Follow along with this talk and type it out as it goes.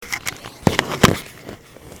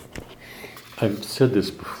I've said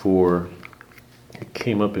this before. It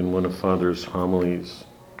came up in one of Father's homilies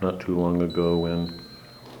not too long ago when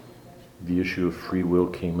the issue of free will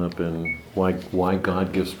came up and why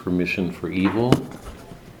God gives permission for evil.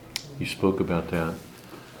 You spoke about that.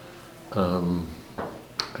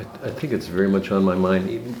 I think it's very much on my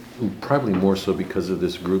mind, probably more so because of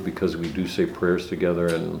this group, because we do say prayers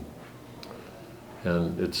together, and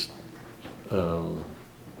it's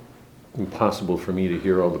impossible for me to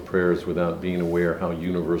hear all the prayers without being aware how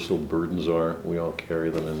universal burdens are. We all carry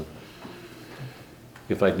them, and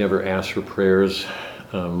if I'd never asked for prayers,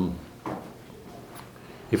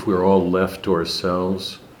 if we're all left to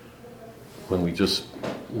ourselves, when we just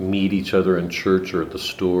meet each other in church or at the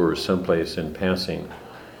store or someplace in passing,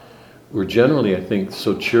 we're generally, I think,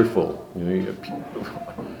 so cheerful.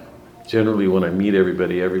 Generally, when I meet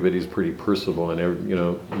everybody, everybody's pretty personable, and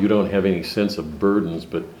you don't have any sense of burdens.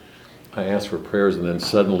 But I ask for prayers, and then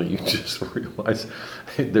suddenly you just realize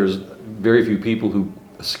there's very few people who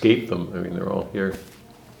escape them. I mean, they're all here.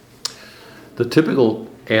 The typical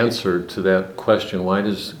answer to that question, why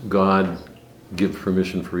does God give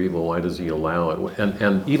permission for evil? Why does He allow it?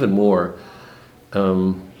 And even more,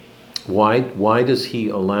 why does He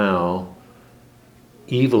allow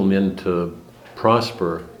evil men to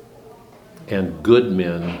prosper and good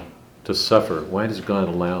men to suffer? Why does God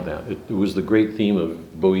allow that? It was the great theme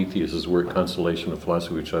of Boethius' work, Consolation of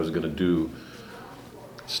Philosophy, which I was going to do.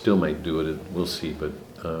 Still might do it, we'll see. But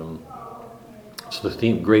it's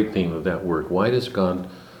the great theme of that work. Why does God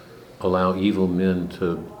allow evil men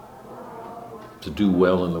to do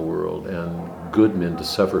well in the world and good men to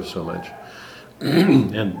suffer so much?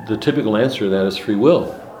 And the typical answer to that is free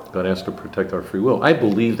will. God has to protect our free will. I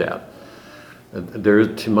believe that.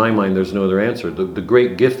 To my mind, there's no other answer. The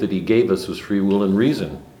great gift that He gave us was free will and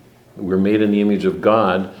reason. We're made in the image of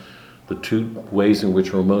God. The two ways in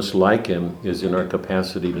which we're most like Him is in our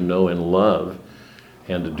capacity to know and love.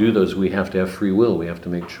 And to do those, we have to have free will. We have to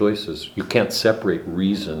make choices. You can't separate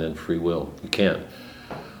reason and free will. You can't.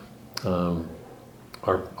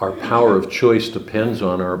 Our power of choice depends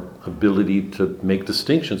on our ability to make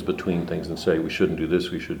distinctions between things and say, we shouldn't do this,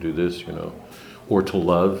 we should do this, or to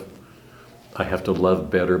love. I have to love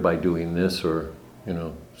better by doing this, or,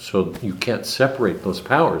 so you can't separate those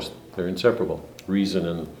powers. They're inseparable, reason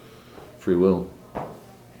and free will.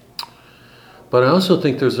 But I also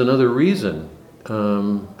think there's another reason,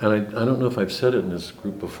 and I don't know if I've said it in this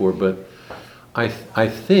group before, but I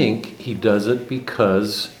think He does it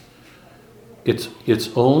because it's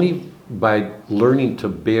only by learning to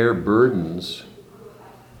bear burdens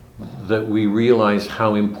that we realize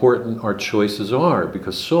how important our choices are,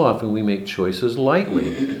 because so often we make choices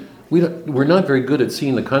lightly. We're not very good at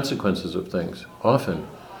seeing the consequences of things, often.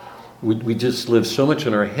 We just live so much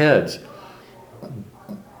in our heads.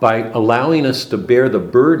 By allowing us to bear the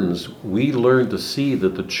burdens, we learn to see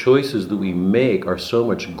that the choices that we make are so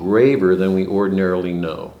much graver than we ordinarily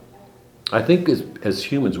know. I think as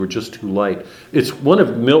humans, we're just too light. It's one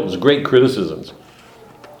of Milton's great criticisms.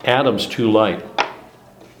 Adam's too light.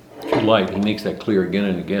 Too light. He makes that clear again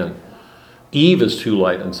and again. Eve is too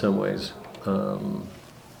light in some ways. You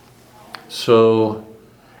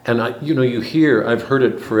hear, I've heard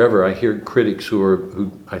it forever, I hear critics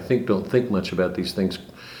who I think don't think much about these things.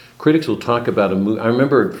 Critics will talk about a movie. I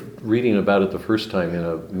remember reading about it the first time in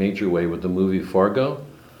a major way with the movie Fargo.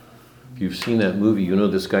 If you've seen that movie,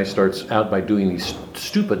 this guy starts out by doing these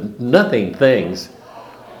stupid, nothing things,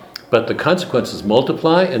 but the consequences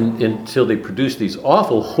multiply until they produce these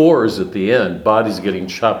awful horrors at the end, bodies getting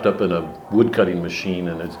chopped up in a wood-cutting machine,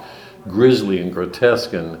 and it's grisly and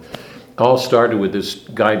grotesque, and all started with this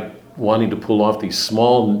guy wanting to pull off these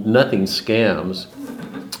small, nothing scams.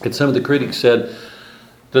 And some of the critics said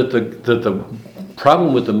that the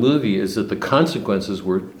problem with the movie is that the consequences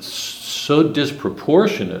were so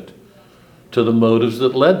disproportionate to the motives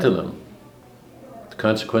that led to them. The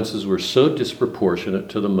consequences were so disproportionate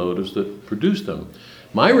to the motives that produced them.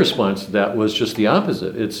 My response to that was just the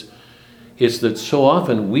opposite. It's that so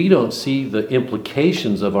often we don't see the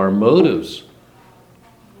implications of our motives.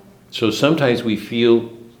 So sometimes we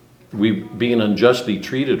feel we're being unjustly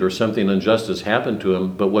treated or something unjust has happened to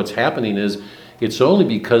them, but what's happening is it's only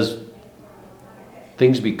because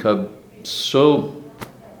things become so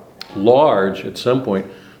large at some point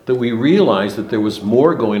that we realize that there was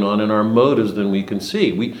more going on in our motives than we can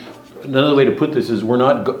see. Another way to put this is we're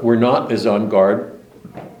not as on guard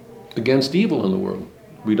against evil in the world.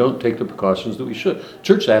 We don't take the precautions that we should.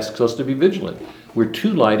 Church asks us to be vigilant. We're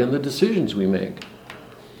too light in the decisions we make.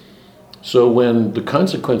 So when the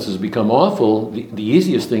consequences become awful, the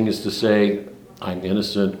easiest thing is to say, I'm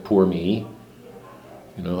innocent, poor me.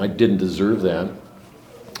 I didn't deserve that.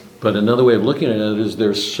 But another way of looking at it is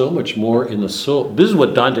there's so much more in the soul. This is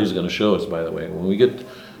what Dante's going to show us, by the way. When we get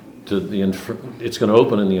to it's going to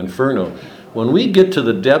open in the Inferno. When we get to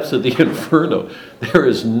the depths of the Inferno, there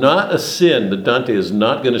is not a sin that Dante is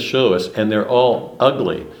not going to show us, and they're all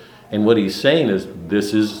ugly. And what he's saying is,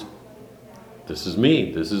 this is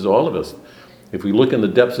me. This is all of us. If we look in the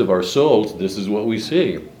depths of our souls, this is what we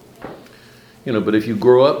see. But if you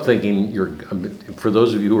grow up thinking for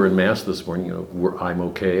those of you who are in Mass this morning, I'm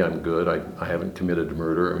okay, I'm good, I haven't committed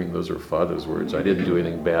murder. I mean, those are Father's words. I didn't do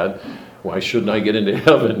anything bad. Why shouldn't I get into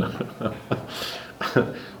heaven?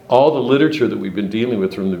 All the literature that we've been dealing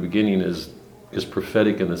with from the beginning is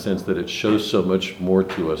prophetic in the sense that it shows so much more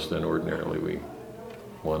to us than ordinarily we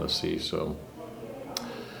want to see. So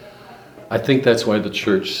I think that's why the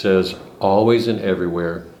Church says, always and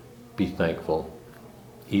everywhere, be thankful,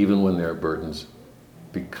 even when there are burdens,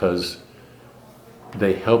 because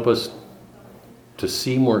they help us to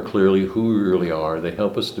see more clearly who we really are. They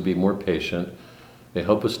help us to be more patient. They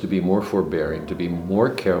help us to be more forbearing, to be more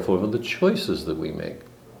careful of the choices that we make,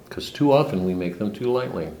 because too often we make them too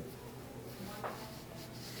lightly.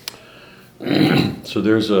 So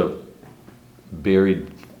there's a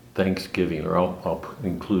buried thanksgiving, or I'll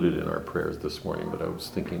include it in our prayers this morning, but I was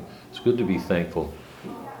thinking it's good to be thankful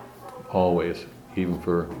always, even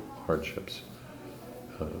for hardships.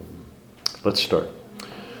 Let's start.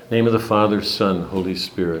 Name of the Father, Son, Holy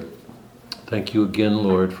Spirit. Thank you again,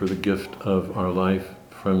 Lord, for the gift of our life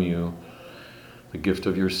from you, the gift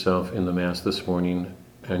of yourself in the Mass this morning,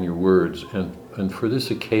 and your words, and for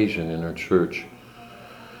this occasion in our church,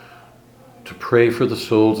 to pray for the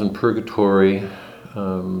souls in purgatory,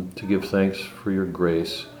 to give thanks for your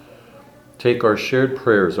grace. Take our shared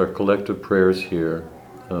prayers, our collective prayers here,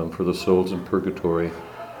 for the souls in purgatory,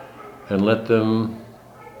 and let them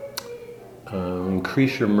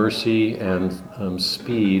increase your mercy and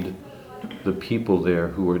speed the people there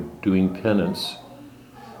who are doing penance.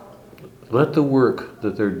 Let the work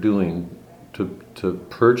that they're doing to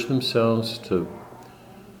purge themselves, to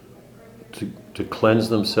cleanse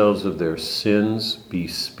themselves of their sins, be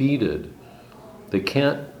speeded. They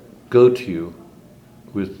can't go to you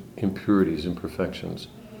with impurities, imperfections.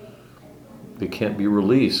 They can't be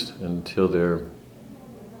released until they're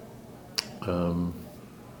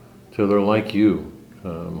like you,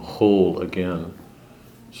 whole again.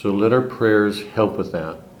 So let our prayers help with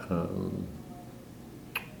that,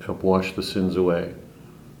 help wash the sins away,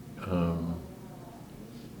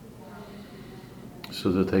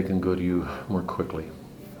 so that they can go to you more quickly.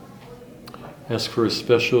 Ask for a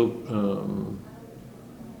special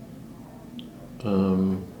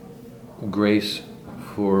grace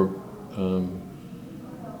for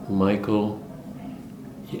Michael.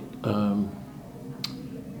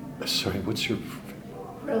 Sorry, what's your...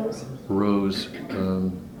 Rose. Rose.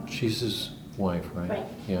 She's his wife, right? Right.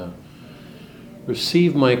 Yeah.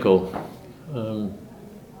 Receive Michael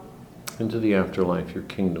into the afterlife, your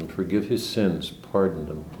kingdom. Forgive his sins. Pardon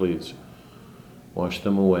them, please. Wash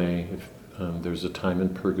them away if there's a time in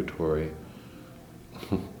purgatory.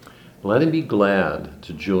 Let him be glad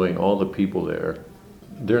to join all the people there.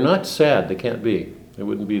 They're not sad, they can't be. They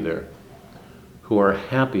wouldn't be there. Who are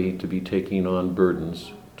happy to be taking on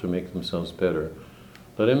burdens to make themselves better.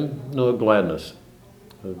 Let him know a gladness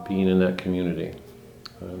of being in that community.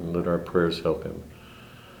 And let our prayers help him.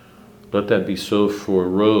 Let that be so for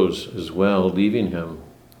Rose as well, leaving him,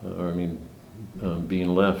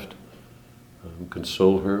 being left.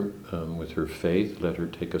 Console her with her faith. Let her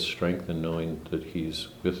take a strength in knowing that he's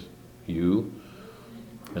with you.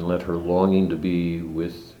 And let her longing to be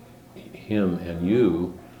with him and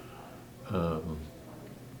you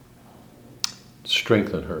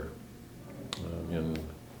strengthen her in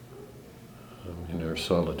her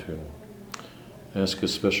solitude. Ask a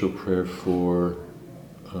special prayer for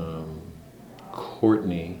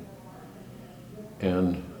Courtney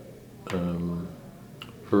and her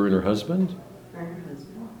and her husband,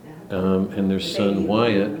 and their son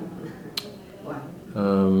Wyatt.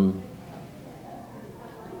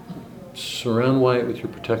 Surround Wyatt with your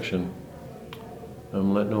protection.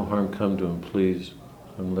 Let no harm come to him, please.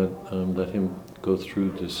 Let him go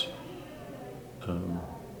through this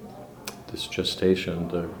gestation,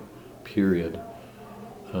 the period,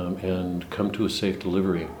 and come to a safe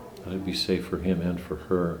delivery. Let it be safe for him and for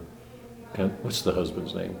her. And what's the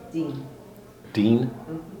husband's name? Dean. Dean?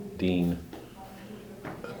 Mm-hmm. Dean.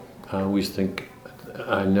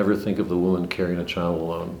 I never think of the woman carrying a child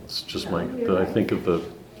alone. It's just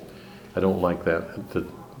I don't like that.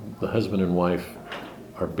 The husband and wife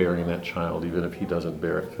are bearing that child, even if he doesn't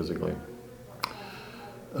bear it physically.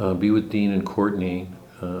 Be with Dean and Courtney,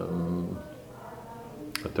 Let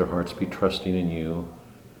their hearts be trusting in you.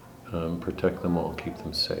 Protect them all, keep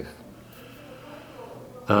them safe.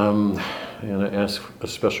 And I ask a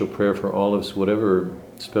special prayer for all of us, whatever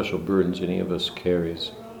special burdens any of us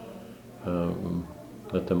carries.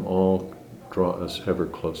 Let them all draw us ever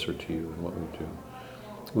closer to you in what we do.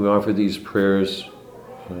 We offer these prayers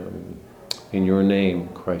in your name,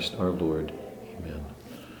 Christ our Lord.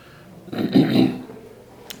 Amen.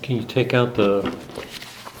 Can you take out the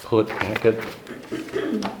poet packet?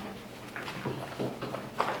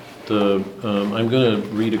 I'm going to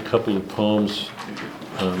read a couple of poems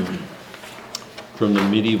from the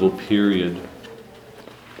medieval period.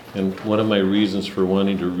 And one of my reasons for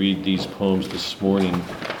wanting to read these poems this morning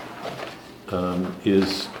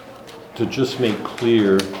is to just make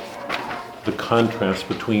clear the contrast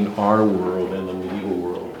between our world and the medieval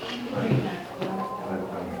world.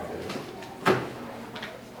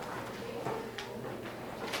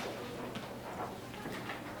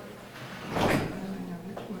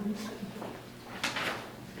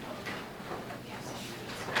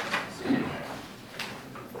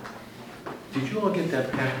 Did you all get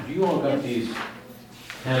that package? You all got these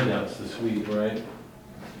handouts this week, right?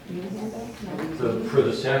 For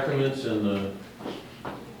the sacraments and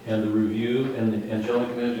the review and the angelic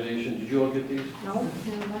imagination. Did you all get these? No.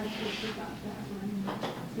 Do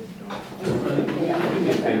me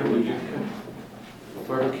a favor, would you?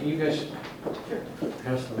 Barbara, can you guys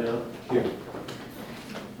pass them out? Here.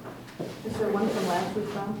 Is there one from last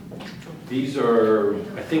week, Tom? These are,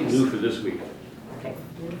 I think, new for this week. Okay.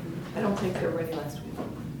 I don't think they were ready last week.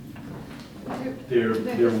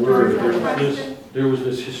 There was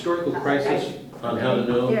this historical crisis on how to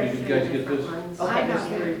know. Did you guys get this? Okay, that's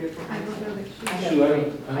very good.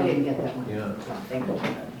 Sue, I didn't get that one. Yeah. Thank you.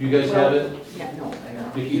 You guys have it? Yeah, no.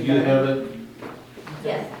 Nikki, do you have it?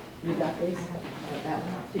 Yes. You got this? That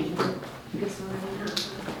one? Did you get this one?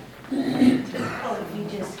 Oh, you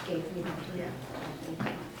just gave me the plan.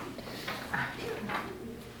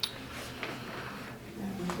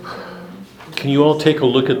 Can you all take a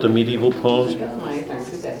look at the medieval poems? That's mine. I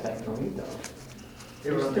see that's back from you, though.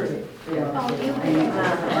 There's 30. Oh, you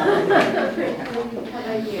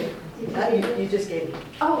How about you? You just gave me.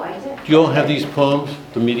 Oh, I did. Do you all have these poems,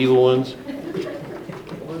 the medieval ones?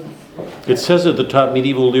 It says at the top,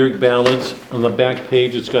 medieval lyric ballads. On the back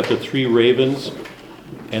page, it's got the three ravens.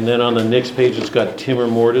 And then on the next page, it's got Timor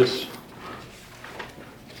Mortis. Do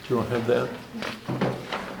you all have that?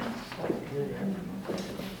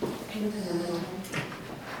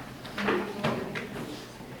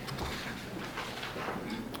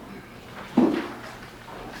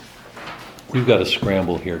 We've got to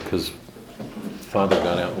scramble here because Father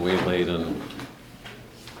got out way late. And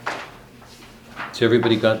has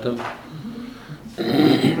everybody got them?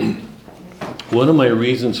 One of my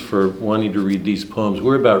reasons for wanting to read these poems,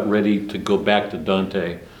 we're about ready to go back to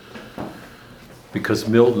Dante because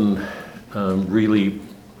Milton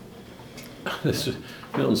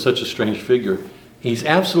Milton's such a strange figure. He's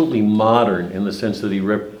absolutely modern in the sense that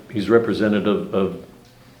he's representative of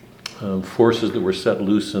forces that were set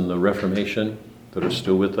loose in the Reformation that are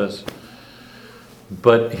still with us.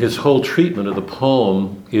 But his whole treatment of the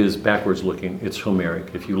poem is backwards looking. It's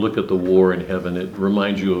Homeric. If you look at the war in heaven, it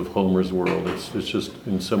reminds you of Homer's world. It's just,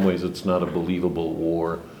 in some ways, it's not a believable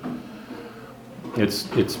war. It's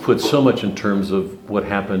put so much in terms of what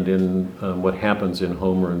happens in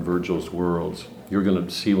Homer and Virgil's worlds. You're going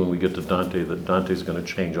to see when we get to Dante that Dante's going to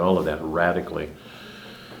change all of that radically.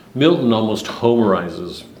 Milton almost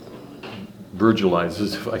Homerizes,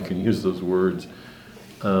 Virgilizes, if I can use those words,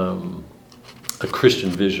 a Christian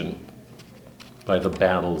vision by the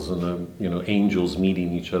battles and the angels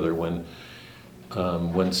meeting each other when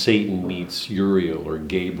Satan meets Uriel or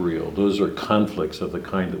Gabriel. Those are conflicts of the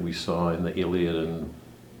kind that we saw in the Iliad and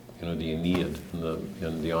the Aeneid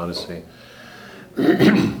and the Odyssey.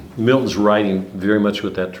 Milton's writing very much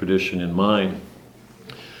with that tradition in mind,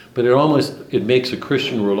 but it makes a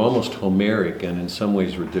Christian world almost Homeric and in some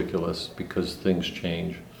ways ridiculous because things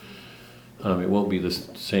change. It won't be the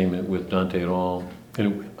same with Dante at all.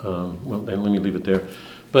 And let me leave it there.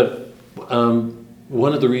 But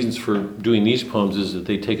one of the reasons for doing these poems is that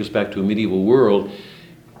they take us back to a medieval world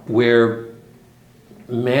where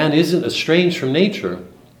man isn't estranged from nature.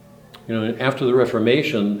 After the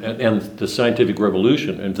Reformation and the scientific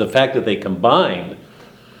revolution, and the fact that they combined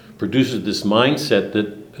produces this mindset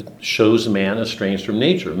that shows man estranged from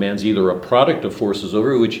nature. Man's either a product of forces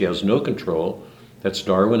over which he has no control. That's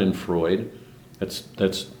Darwin and Freud.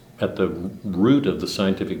 That's at the root of the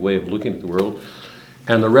scientific way of looking at the world.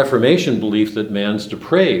 And the Reformation belief that man's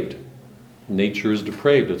depraved. Nature is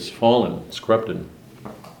depraved. It's fallen. It's corrupted.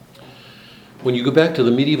 when you go back to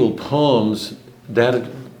the medieval poems, that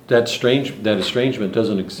estrangement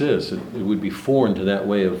doesn't exist. It would be foreign to that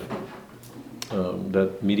way of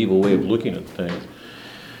that medieval way of looking at things.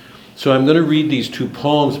 So I'm going to read these two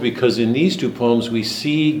poems because in these two poems we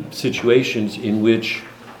see situations in which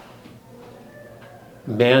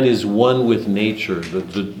man is one with nature.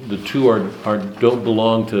 The two don't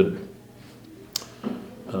belong to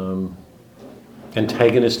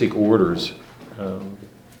antagonistic orders.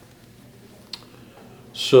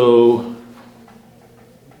 So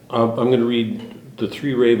I'm going to read The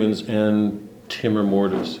Three Ravens and Timor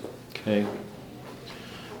Mortis. Okay.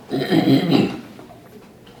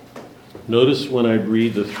 Notice when I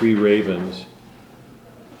read The Three Ravens,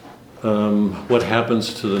 what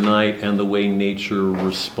happens to the night and the way nature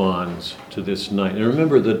responds to this night. And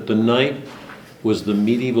remember that the night was the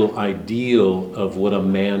medieval ideal of what a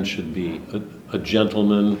man should be. A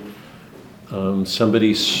gentleman,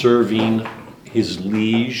 somebody serving his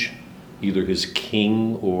liege, either his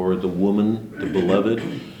king or the woman, the beloved,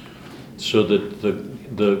 so that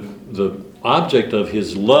the object of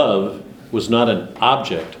his love was not an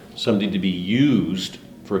object, something to be used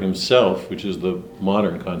for himself, which is the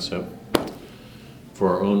modern concept for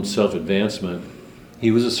our own self-advancement. He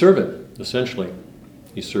was a servant, essentially.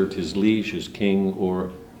 He served his liege, his king,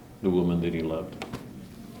 or the woman that he loved.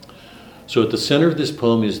 So at the center of this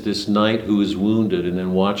poem is this knight who is wounded, and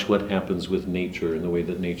then watch what happens with nature and the way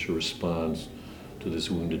that nature responds to this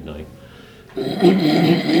wounded knight.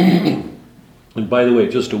 And by the way,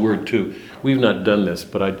 just a word too. We've not done this,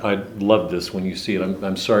 but I love this when you see it.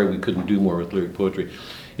 I'm sorry we couldn't do more with lyric poetry.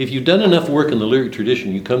 If you've done enough work in the lyric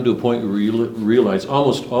tradition, you come to a point where you realize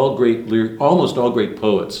almost all great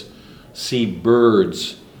poets see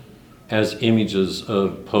birds as images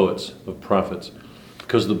of poets, of prophets.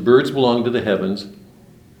 Because the birds belong to the heavens,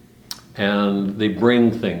 and they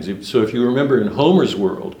bring things. So if you remember in Homer's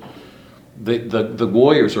world, the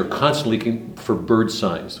warriors are constantly looking for bird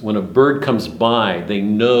signs. When a bird comes by, they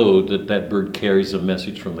know that that bird carries a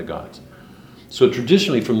message from the gods. So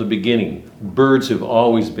traditionally, from the beginning, birds have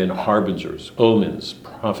always been harbingers, omens,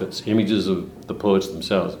 prophets, images of the poets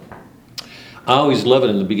themselves. I always love it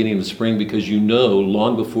in the beginning of the spring because you know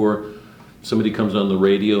long before somebody comes on the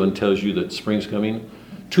radio and tells you that spring's coming,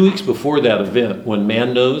 2 weeks before that event, when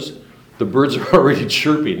man knows, the birds are already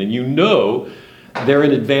chirping, and you know they're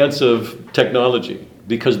in advance of technology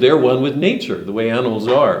because they're one with nature, the way animals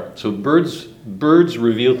are. So birds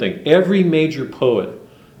reveal things. Every major poet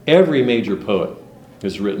has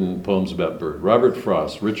written poems about bird. Robert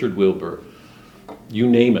Frost, Richard Wilbur, you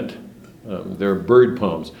name it. There are bird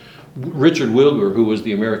poems. Richard Wilbur, who was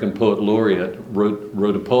the American Poet Laureate,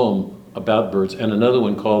 wrote a poem about birds, and another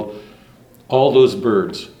one called All Those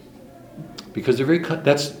Birds, because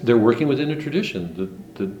they're working within a tradition.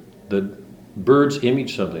 The birds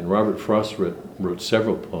image something. Robert Frost wrote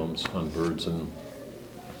several poems on birds, and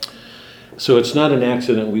so it's not an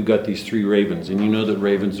accident we've got these three ravens, and you know that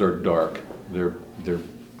ravens are dark. They're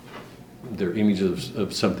images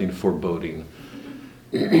of something foreboding.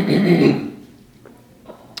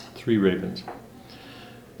 Three ravens.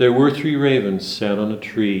 There were three ravens sat on a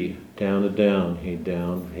tree, down a down, hey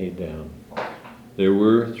down, hey down. There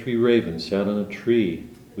were three ravens sat on a tree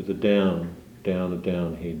with a down, down a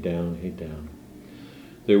down, hey down, hey down.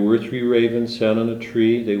 There were three ravens sat on a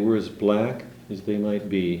tree, they were as black as they might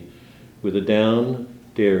be, with a down,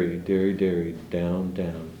 dairy, dairy, dairy, down,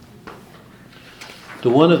 down. The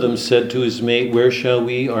one of them said to his mate, where shall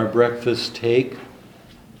we our breakfast take?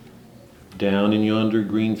 Down in yonder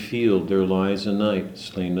green field there lies a knight,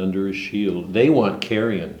 slain under a shield. They want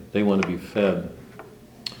carrion, they want to be fed.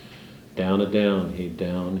 Down a down, hey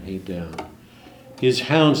down, hey down. His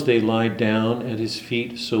hounds they lie down at his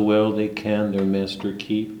feet, so well they can their master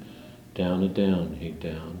keep. Down a down, hey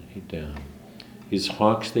down, hey down. His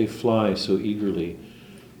hawks they fly so eagerly,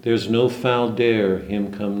 there's no fowl dare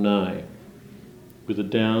him come nigh. With a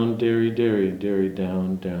down, dairy, dairy, dairy,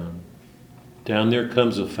 down, down. Down there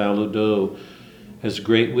comes a fallow doe, as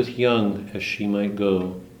great with young as she might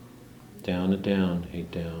go. Down a down, hey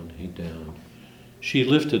down, hey down. She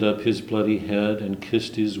lifted up his bloody head and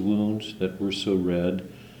kissed his wounds that were so red.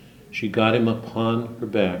 She got him upon her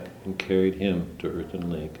back and carried him to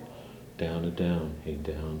earthen lake. Down a down, hey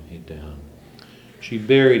down, hey down. She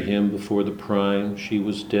buried him before the prime. She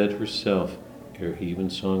was dead herself ere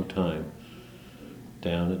evensong time.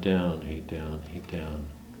 Down a down, hey down, hey down.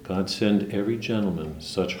 God send every gentleman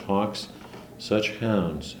such hawks, such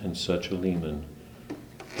hounds, and such a leman.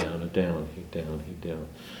 Down a down, hey down, hey down.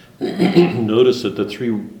 Notice that the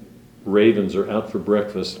three ravens are out for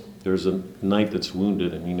breakfast. There's a knight that's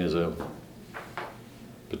wounded. I mean, there's a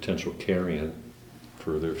potential carrion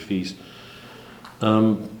for their feast.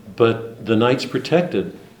 But the night's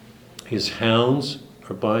protected. His hounds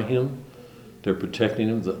are by him. They're protecting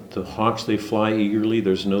him. The hawks, they fly eagerly.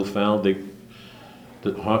 There's no foul.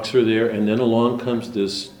 The hawks are there. And then along comes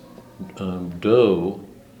this doe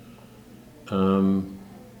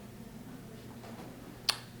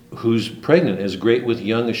who's pregnant, as great with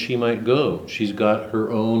young as she might go. She's got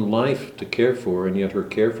her own life to care for, and yet her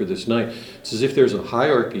care for this night. It's as if there's a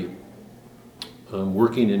hierarchy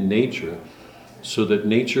working in nature, so that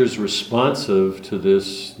nature's responsive to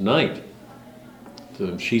this night.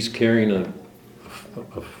 She's carrying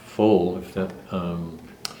a foal, if that,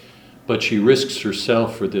 but she risks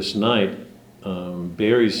herself for this night,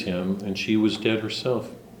 buries him, and she was dead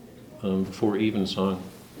herself before evensong.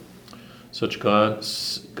 Such God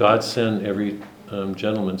send every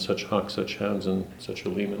gentleman such hawks, such hounds, and such a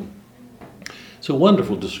leman. It's a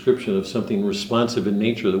wonderful description of something responsive in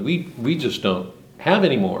nature that we just don't have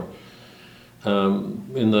anymore.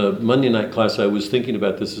 In the Monday night class, I was thinking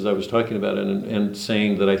about this as I was talking about it, and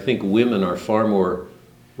saying that I think women are far more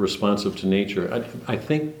responsive to nature. I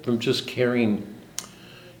think from just carrying,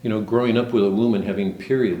 growing up with a woman having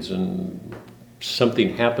periods, and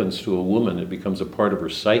something happens to a woman, it becomes a part of her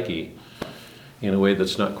psyche in a way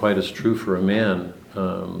that's not quite as true for a man.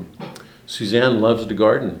 Suzanne loves the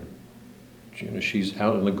garden. She's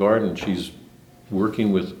out in the garden. She's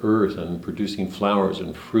working with earth and producing flowers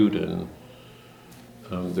and fruit, and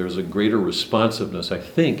there's a greater responsiveness, I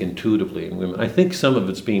think, intuitively in women. I think some of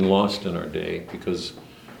it's being lost in our day because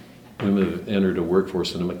women have entered a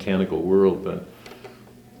workforce in a mechanical world, but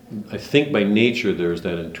I think by nature there's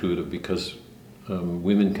that intuitive because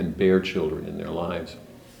women can bear children in their lives.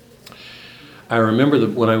 I remember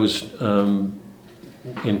that when I was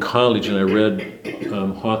in college and I read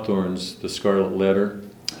Hawthorne's The Scarlet Letter,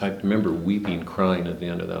 I remember weeping, crying at the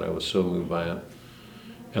end of that. I was so moved by it.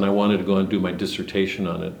 And I wanted to go and do my dissertation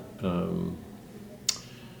on it.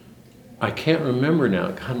 I can't remember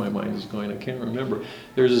now. God, my mind is going. I can't remember.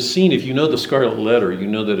 There's a scene, if you know The Scarlet Letter, you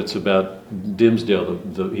know that it's about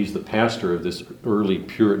Dimmesdale. He's the pastor of this early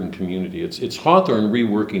Puritan community. It's Hawthorne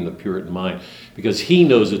reworking the Puritan mind because he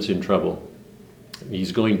knows it's in trouble.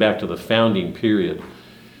 He's going back to the founding period.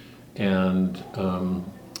 And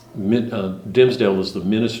Dimmesdale is the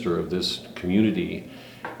minister of this community.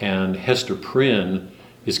 And Hester Prynne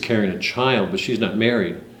is carrying a child, but she's not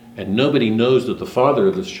married. And nobody knows that the father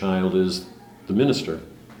of this child is the minister.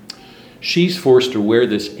 She's forced to wear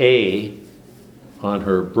this A on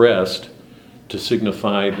her breast to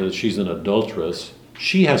signify that she's an adulteress.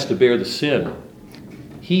 She has to bear the sin.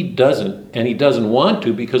 He doesn't, and he doesn't want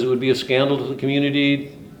to because it would be a scandal to the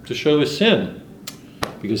community to show his sin,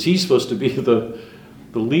 because he's supposed to be the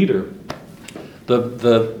leader.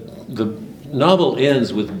 The novel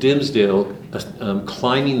ends with Dimmesdale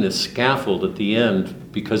climbing the scaffold at the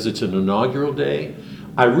end because it's an inaugural day.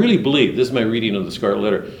 I really believe, this is my reading of The Scarlet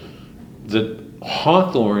Letter, that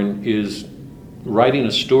Hawthorne is writing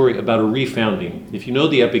a story about a refounding. If you know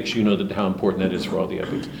the epics, you know how important that is for all the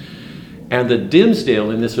epics. And that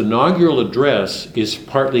Dimmesdale, in this inaugural address, is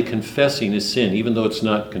partly confessing his sin, even though it's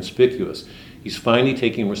not conspicuous. He's finally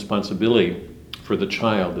taking responsibility for the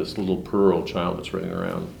child, this little Pearl child that's running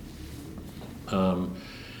around.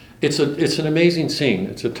 It's an amazing scene.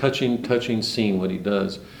 It's a touching scene, what he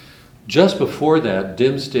does. Just before that,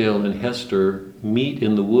 Dimmesdale and Hester meet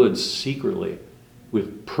in the woods secretly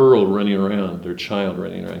with Pearl running around, their child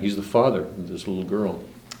running around. He's the father of this little girl.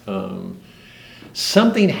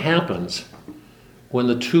 Something happens when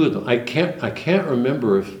the two of them, I can't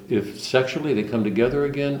remember if sexually they come together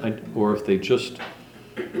again, or if they just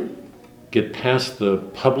get past the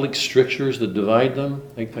public strictures that divide them.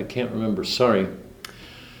 I can't remember, sorry.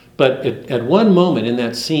 But at one moment in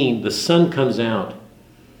that scene, the sun comes out,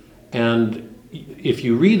 and if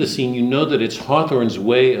you read the scene, you know that it's Hawthorne's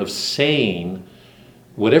way of saying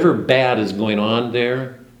whatever bad is going on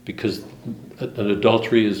there, because an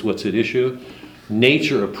adultery is what's at issue,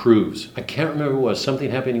 nature approves. I can't remember what was,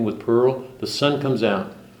 something happening with Pearl, the sun comes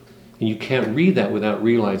out, and you can't read that without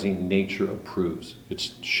realizing nature approves.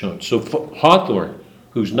 It's shown. So Hawthorne,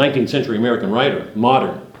 who's 19th century American writer,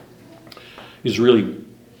 modern, is really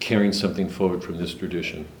carrying something forward from this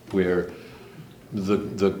tradition, where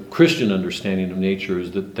the Christian understanding of nature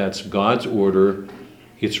is that that's God's order,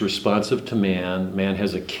 it's responsive to man, man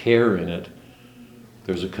has a care in it,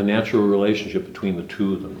 there's a connatural relationship between the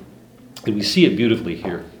two of them. And we see it beautifully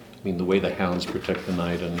here. I mean, the way the hounds protect the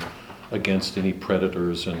night and against any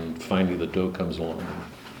predators, and finally the doe comes along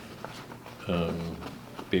and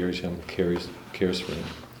buries him, cares for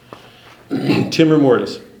him. Timor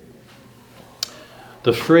mortis.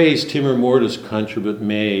 The phrase timor mortis contribuit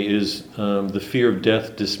me is the fear of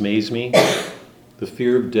death dismays me. The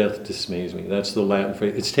fear of death dismays me. That's the Latin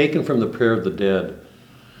phrase. It's taken from the prayer of the dead.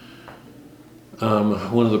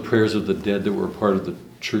 One of the prayers of the dead that were part of the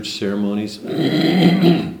church ceremonies.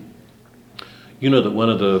 You know that one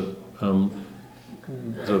of the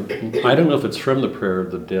I don't know if it's from the prayer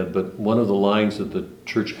of the dead, but one of the lines that the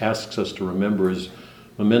church asks us to remember is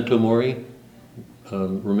memento mori,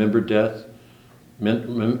 remember death.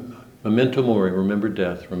 Memento mori, remember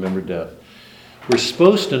death, remember death. We're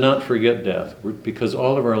supposed to not forget death because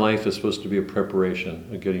all of our life is supposed to be a preparation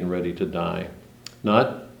of getting ready to die.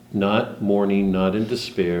 Not mourning, not in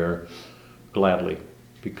despair, gladly,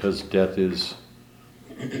 because death is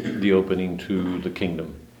the opening to the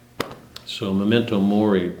kingdom. So memento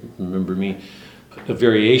mori, remember me. A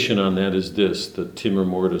variation on that is this, the timor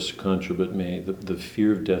mortis contribuit me, the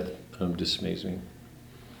fear of death dismays me.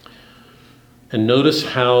 And notice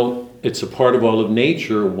how it's a part of all of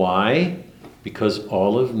nature. Why? Because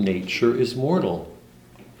all of nature is mortal.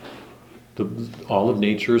 All of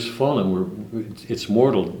nature is fallen. It's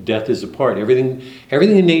mortal. Death is a part. Everything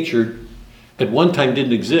in nature at one time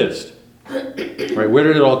didn't exist. Right? Where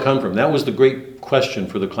did it all come from? That was the great question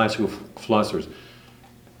for the classical philosophers.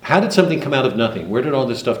 How did something come out of nothing? Where did all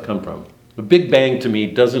this stuff come from? The Big Bang to me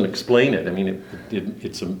doesn't explain it. I mean,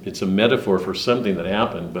 it's a metaphor for something that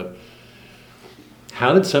happened, but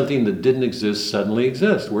how did something that didn't exist suddenly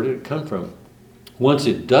exist? Where did it come from? Once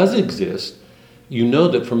it does exist, you know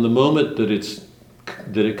that from the moment that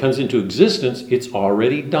it comes into existence, it's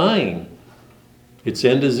already dying. Its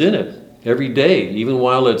end is in it. Every day, even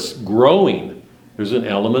while it's growing, there's an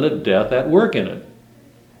element of death at work in it.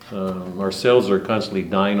 Our cells are constantly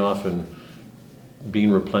dying off and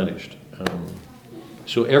being replenished.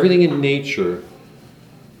 So everything in nature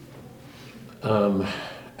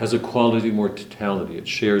has a quality of mortality. It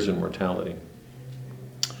shares in mortality.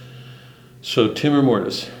 So timor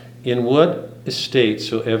mortis. In what estate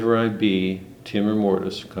soever I be, timor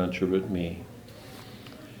mortis contribuit me.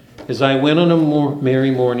 As I went on a merry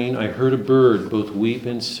morning, I heard a bird both weep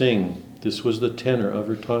and sing. This was the tenor of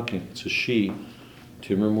her talking. It's a she.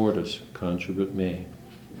 Timor mortis contribuit me.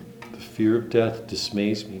 The fear of death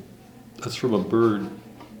dismays me. That's from a bird.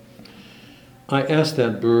 I asked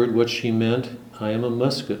that bird what she meant. I am a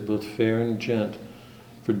musket, both fair and gent.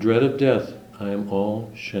 For dread of death, I am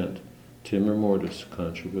all shent. Timor mortis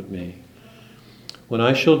contribuit me. When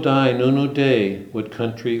I shall die, know no day, what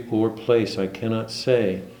country or place I cannot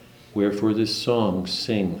say. Wherefore this song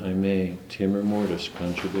sing I may. Timor mortis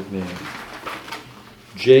contribuit me.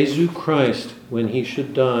 Jesu Christ, when he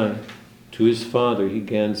should die, to his Father he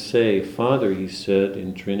gan say, Father, he said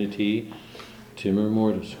in Trinity, timor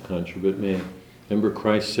mortis contribuit me. Remember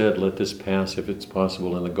Christ said, let this pass if it's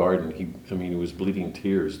possible in the garden. He was bleeding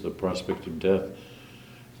tears, the prospect of death.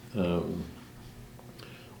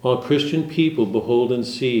 All Christian people behold and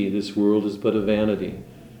see this world is but a vanity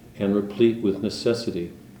and replete with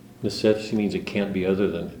necessity. Necessity means it can't be other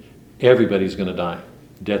than everybody's going to die.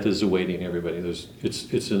 Death is awaiting everybody.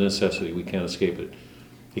 It's a necessity. We can't escape it.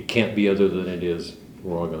 It can't be other than it is.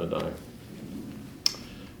 We're all going to die.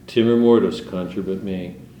 Timor mortis contribuit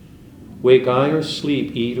me. Wake I or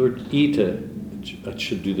sleep, eat or eata. I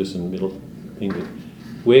should do this in Middle English.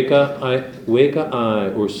 Wake I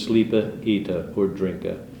or sleepa, eata or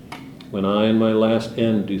drinka. When I in my last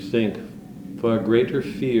end do think, far greater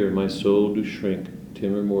fear my soul do shrink.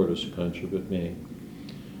 Timor mortis contribuit me.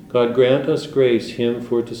 God grant us grace him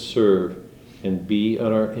for to serve, and be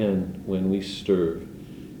at our end when we stirve,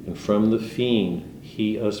 and from the fiend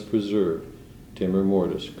he us preserve. Timor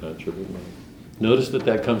mortis contribuit me. Notice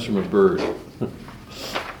that comes from a bird.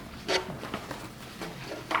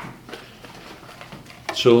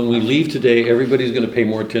 So when we leave today, everybody's going to pay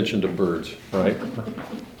more attention to birds, right?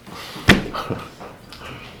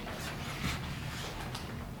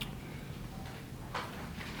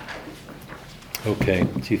 Okay,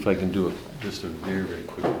 let's see if I can do just a very, very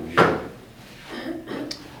quick review.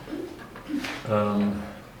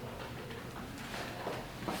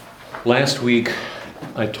 Last week,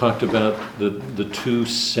 I talked about the two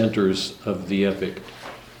centers of the epic.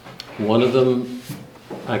 One of them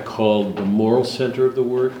I called the moral center of the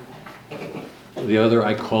work. The other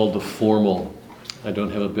I called the formal. I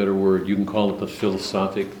don't have a better word. You can call it the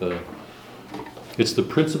philosophic. It's the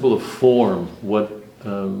principle of form, what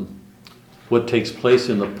takes place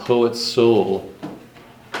in the poet's soul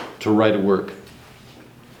to write a work.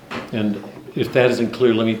 And if that isn't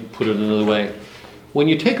clear, let me put it another way. When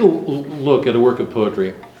you take a look at a work of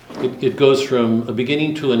poetry, it goes from a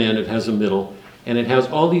beginning to an end, it has a middle, and it has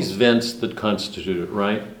all these vents that constitute it,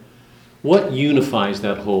 right? What unifies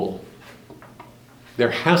that whole?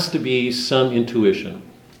 There has to be some intuition,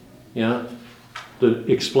 yeah, that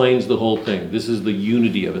explains the whole thing. This is the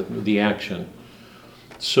unity of it, the action.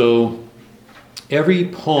 So every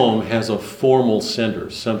poem has a formal center,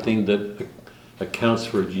 something that accounts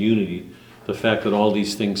for its unity, the fact that all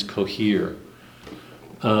these things cohere.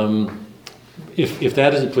 If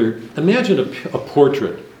that isn't clear, imagine a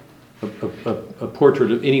portrait, a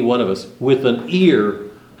portrait of any one of us with an ear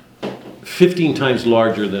 15 times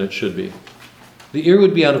larger than it should be. The ear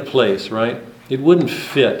would be out of place, right? It wouldn't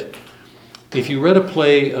fit. If you read a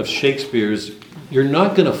play of Shakespeare's, you're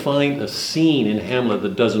not going to find a scene in Hamlet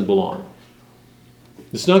that doesn't belong.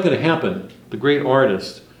 It's not going to happen. The great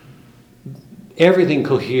artist, everything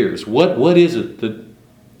coheres. What is it that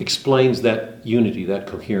explains that unity, that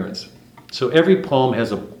coherence? So every poem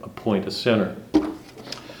has a point, a center.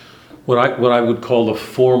 What I would call the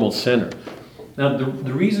formal center. Now,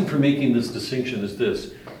 the reason for making this distinction is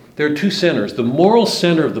this. There are two centers. The moral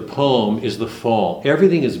center of the poem is the fall.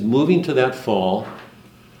 Everything is moving to that fall.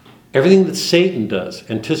 Everything that Satan does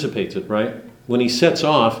anticipates it, right? When he sets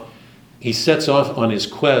off on his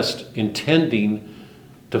quest intending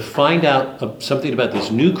to find out something about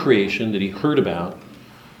this new creation that he heard about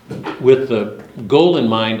with the goal in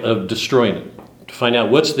mind of destroying it, to find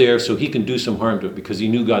out what's there so he can do some harm to it because he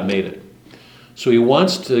knew God made it. So he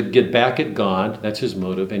wants to get back at God, that's his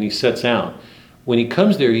motive, and he sets out. When he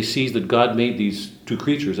comes there, he sees that God made these two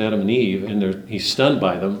creatures, Adam and Eve, and he's stunned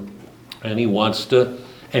by them, and he learns that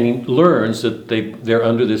they're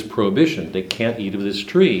under this prohibition. They can't eat of this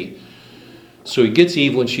tree. So he gets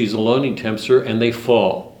Eve when she's alone, he tempts her, and they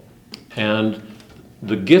fall. And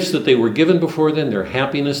the gifts that they were given before then, their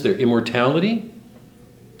happiness, their immortality,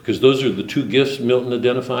 because those are the two gifts Milton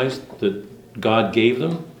identifies that God gave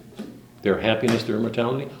them, their happiness, their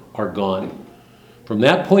immortality, are gone. From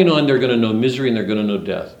that point on, they're going to know misery and they're going to know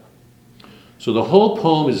death. So the whole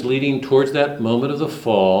poem is leading towards that moment of the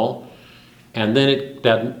fall, and then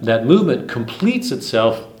that movement completes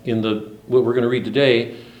itself in what we're going to read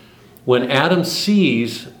today, when Adam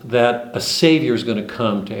sees that a Savior is going to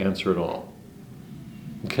come to answer it all.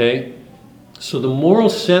 Okay? So the moral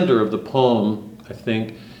center of the poem, I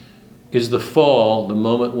think, is the fall, the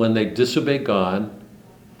moment when they disobey God.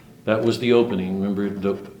 That was the opening. Remember,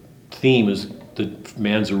 the theme is the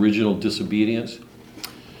man's original disobedience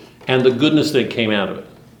and the goodness that came out of it.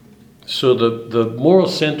 So the moral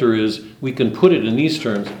center is, we can put it in these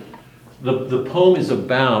terms, the poem is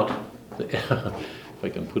about, if I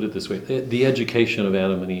can put it this way, the education of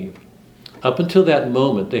Adam and Eve. Up until that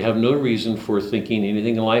moment, they have no reason for thinking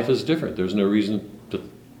anything in life is different. There's no reason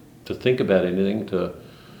to think about anything.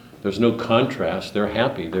 There's no contrast. They're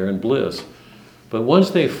happy. They're in bliss. But once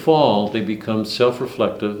they fall, they become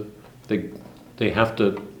self-reflective. They have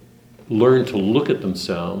to learn to look at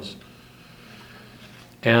themselves.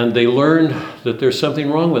 And they learn that there's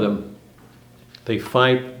something wrong with them. They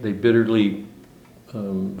fight. They bitterly,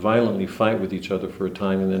 violently fight with each other for a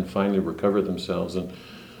time and then finally recover themselves. And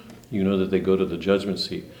you know that they go to the judgment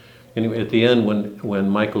seat. Anyway, at the end, when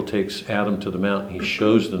Michael takes Adam to the mountain, he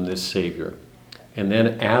shows them this Savior. And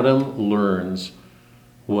then Adam learns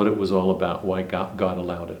what it was all about, why God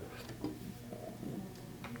allowed it.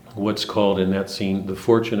 What's called in that scene the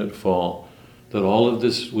fortunate fall, that all of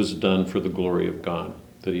this was done for the glory of God,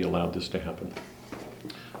 that he allowed this to happen.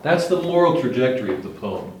 That's the moral trajectory of the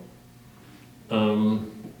poem.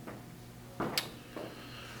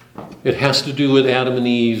 It has to do with Adam and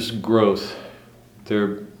Eve's growth.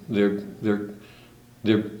 They're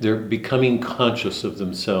becoming conscious of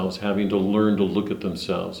themselves, having to learn to look at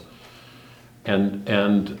themselves,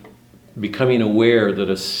 and becoming aware that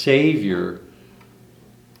a Savior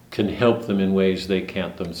can help them in ways they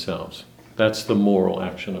can't themselves. That's the moral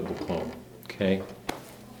action of the poem. Okay?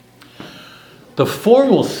 The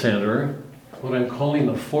formal center, what I'm calling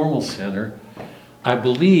the formal center, I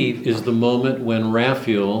believe is the moment when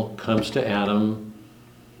Raphael comes to Adam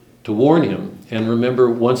to warn him. And remember,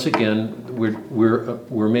 once again,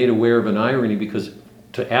 we're made aware of an irony, because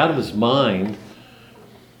to Adam's mind,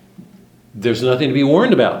 there's nothing to be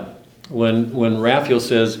warned about. When Raphael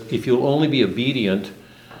says, if you'll only be obedient,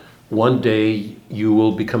 one day you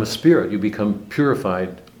will become a spirit, you become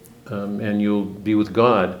purified, and you'll be with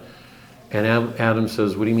God. And Adam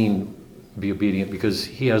says, what do you mean be obedient? Because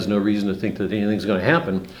he has no reason to think that anything's going to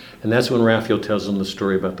happen. And that's when Raphael tells him the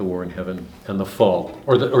story about the war in heaven and the fall,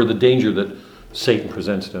 or the danger that Satan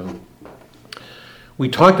presents to him. We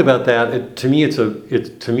talked about that. To me, it's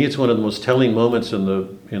one of the most telling moments in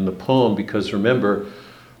the poem, because remember,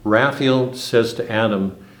 Raphael says to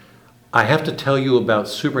Adam, I have to tell you about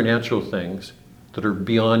supernatural things, that are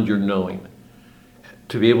beyond your knowing.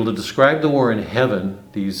 To be able to describe the war in heaven,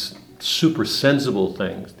 these super sensible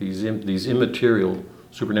things, these immaterial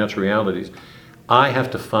supernatural realities, I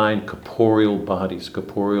have to find corporeal bodies,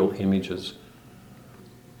 corporeal images.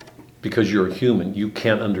 Because you're a human, you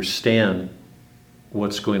can't understand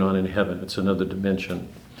what's going on in heaven. It's another dimension.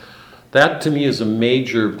 That to me is a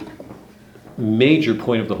major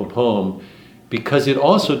point of the whole poem, because it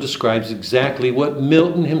also describes exactly what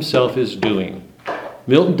Milton himself is doing.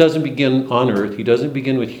 Milton doesn't begin on earth. He doesn't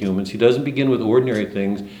begin with humans. He doesn't begin with ordinary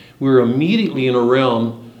things. We're immediately in a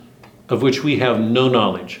realm of which we have no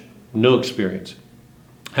knowledge, no experience.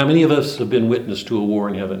 How many of us have been witness to a war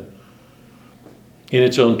in heaven? In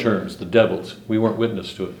its own terms, the devil's. We weren't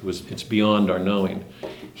witness to it. It's beyond our knowing.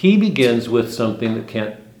 He begins with something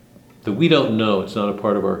that we don't know. It's not a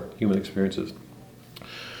part of our human experiences.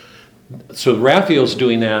 So Raphael's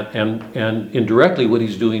doing that, and indirectly what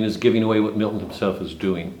he's doing is giving away what Milton himself is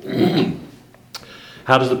doing.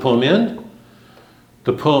 How does the poem end?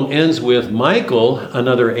 The poem ends with Michael,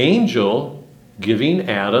 another angel, giving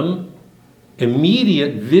Adam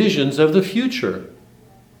immediate visions of the future.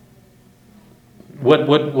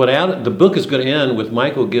 What Adam, the book is going to end with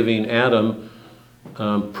Michael giving Adam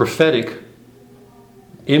prophetic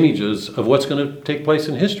images of what's going to take place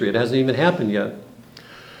in history. It hasn't even happened yet.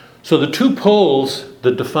 So the two poles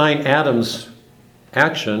that define Adam's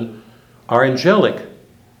action are angelic,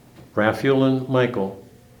 Raphael and Michael.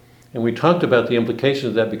 And we talked about the implications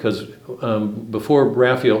of that because before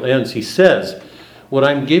Raphael ends, he says, what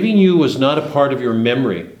I'm giving you was not a part of your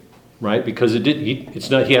memory, right? Because he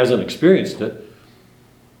hasn't experienced it.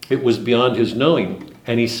 It was beyond his knowing.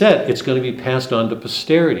 And he said it's going to be passed on to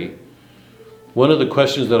posterity. One of the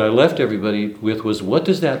questions that I left everybody with was, what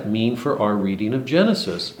does that mean for our reading of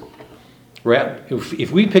Genesis?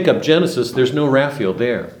 If we pick up Genesis, there's no Raphael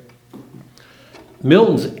there.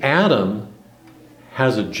 Milton's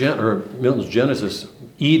Milton's Genesis,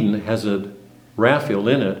 Eden, has a Raphael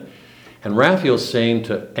in it. And Raphael's saying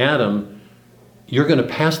to Adam, you're going to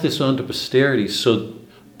pass this on to posterity. So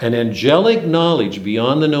an angelic knowledge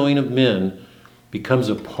beyond the knowing of men becomes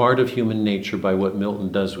a part of human nature by what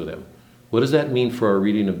Milton does with him. What does that mean for our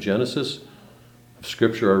reading of Genesis, of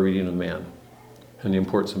Scripture, our reading of man, and the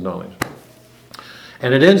importance of knowledge?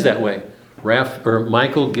 And it ends that way.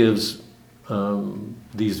 Michael gives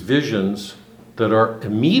these visions that are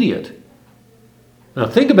immediate. Now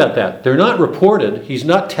think about that. They're not reported. He's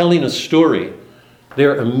not telling a story.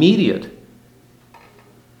 They're immediate.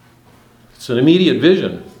 It's an immediate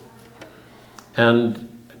vision. And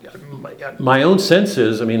my own sense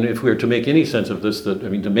is, if we were to make any sense of this, to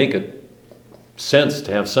make it sense,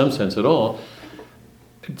 to have some sense at all,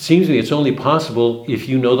 it seems to me it's only possible if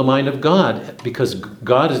you know the mind of God, because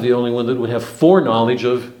God is the only one that would have foreknowledge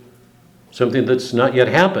of something that's not yet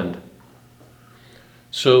happened.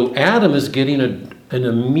 So Adam is getting an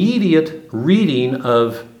immediate reading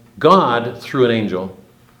of God through an angel.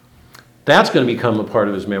 That's going to become a part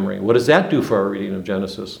of his memory. What does that do for our reading of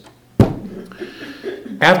Genesis?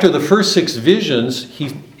 After the first 6 visions,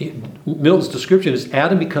 Milton's description is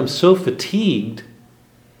Adam becomes so fatigued,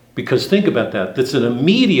 because think about that, that's an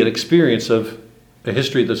immediate experience of a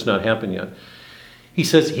history that's not happened yet. He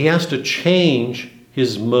says he has to change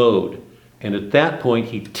his mode. And at that point,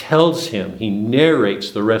 he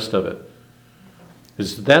narrates the rest of it.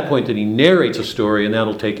 It's at that point that he narrates a story, and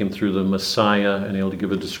that'll take him through the Messiah, and he'll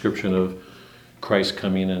give a description of Christ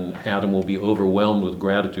coming, and Adam will be overwhelmed with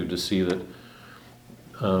gratitude to see that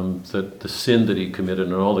the sin that he committed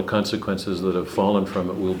and all the consequences that have fallen from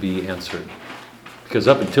it will be answered. Because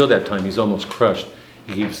up until that time, he's almost crushed.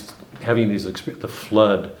 He keeps having these experiences, the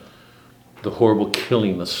flood, the horrible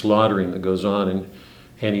killing, the slaughtering that goes on,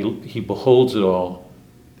 and he beholds it all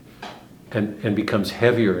and becomes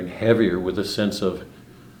heavier and heavier with a sense of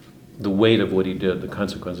the weight of what he did, the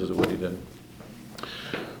consequences of what he did.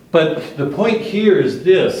 But the point here is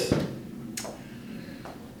this.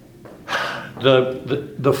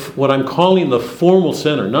 What I'm calling the formal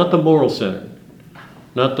center, not the moral center,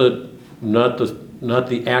 not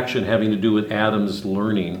the action having to do with Adam's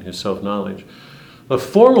learning, his self-knowledge. The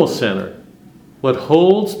formal center, what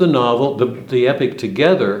holds the novel, the epic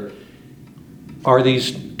together, are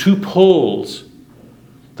these two poles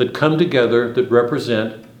that come together that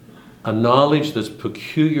represent a knowledge that's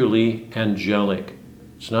peculiarly angelic.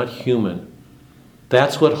 It's not human.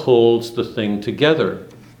 That's what holds the thing together.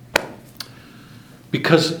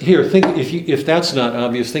 Because here, if that's not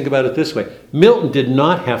obvious, think about it this way. Milton did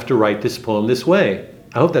not have to write this poem this way.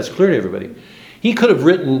 I hope that's clear to everybody. He could have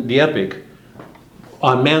written the epic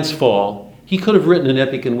on man's fall. He could have written an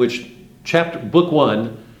epic in which book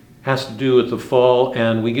 1 has to do with the fall,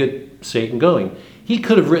 and we get Satan going. He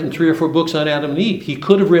could have written 3 or 4 books on Adam and Eve. He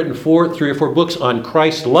could have written 3 or 4 books on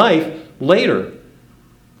Christ's life later.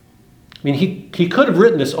 I mean, he could have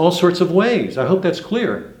written this all sorts of ways. I hope that's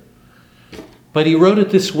clear. But he wrote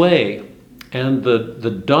it this way, and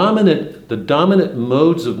the dominant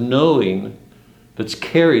modes of knowing that's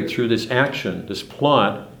carried through this action, this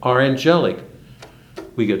plot, are angelic.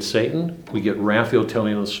 We get Satan, we get Raphael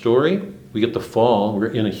telling the story, we get the fall, we're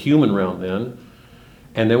in a human realm then,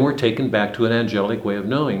 and then we're taken back to an angelic way of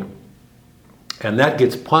knowing. And that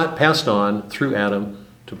gets passed on through Adam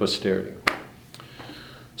to posterity.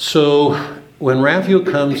 So when Raphael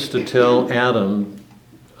comes to tell Adam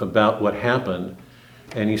about what happened,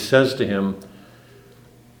 and he says to him,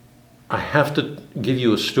 I have to give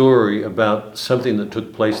you a story about something that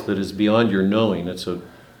took place that is beyond your knowing. It's an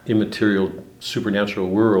immaterial, supernatural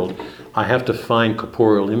world. I have to find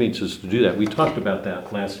corporeal images to do that. We talked about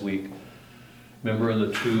that last week. Remember in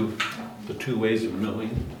the two ways of knowing?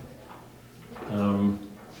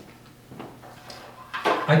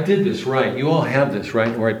 I did this right. You all have this,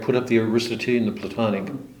 right? Where I put up the Aristotelian and the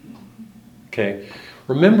Platonic. Okay.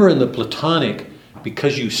 Remember in the Platonic,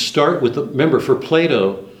 because you start with remember for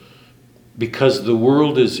Plato, because the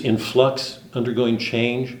world is in flux, undergoing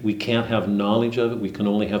change, we can't have knowledge of it. We can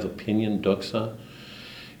only have opinion, doxa.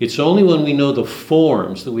 It's only when we know the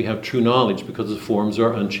forms that we have true knowledge, because the forms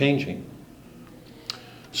are unchanging.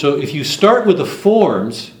 So if you start with the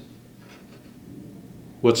forms,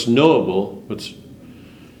 what's knowable,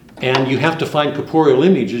 and you have to find corporeal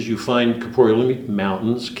images, you find corporeal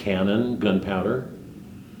mountains, cannon, gunpowder.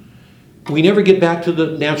 We never get back to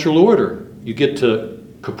the natural order. You get to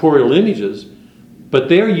corporeal images, but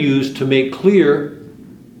they're used to make clear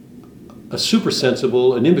a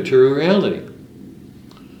supersensible, an immaterial reality.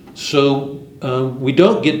 So we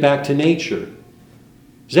don't get back to nature.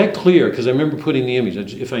 Is that clear? Because I remember putting the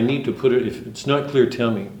image. If I need to put it, if it's not clear,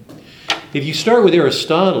 tell me. If you start with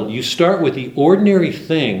Aristotle, you start with the ordinary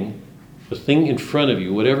thing, the thing in front of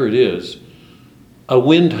you, whatever it is, a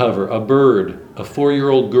wind hover, a bird, a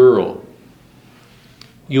 4-year-old girl.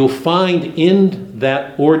 You'll find in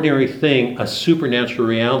that ordinary thing a supernatural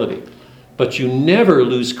reality, but you never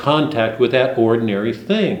lose contact with that ordinary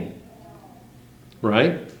thing,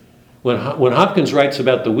 right? When Hopkins writes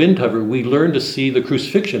about the wind hover, we learn to see the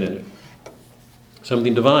crucifixion in it,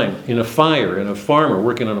 something divine, in a fire, in a farmer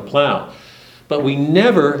working on a plow. But we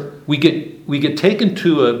get taken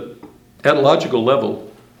to a etological level,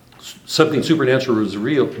 something supernatural is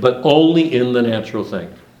real, but only in the natural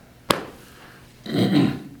thing.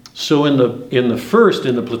 So in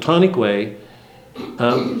the Platonic way,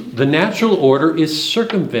 the natural order is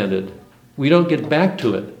circumvented. We don't get back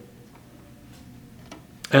to it.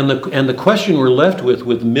 And the question we're left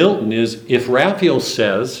with Milton is, if Raphael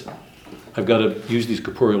says, I've got to use these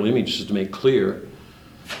corporeal images to make clear,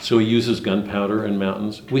 so he uses gunpowder and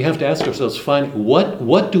mountains, we have to ask ourselves, fine,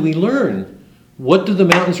 what do we learn? What do the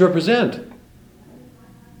mountains represent?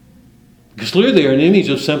 Because clearly they're an image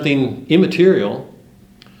of something immaterial,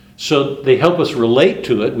 so they help us relate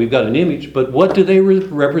to it. We've got an image, but what do they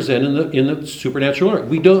represent in the supernatural order?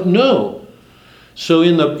 We don't know. So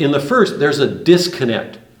in the first, there's a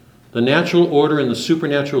disconnect. The natural order and the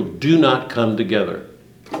supernatural do not come together.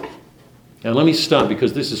 Now let me stop,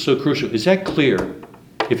 because this is so crucial. Is that clear?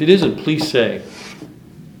 If it isn't, please say.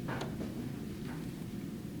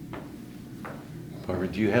 Barbara,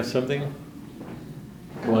 do you have something?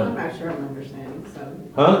 Go on. I'm not sure I'm understanding, so.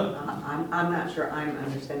 Huh? I'm not sure I'm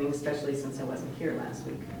understanding, especially since I wasn't here last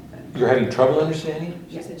week. But You're having trouble understanding?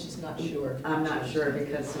 She said she's not sure. I'm not sure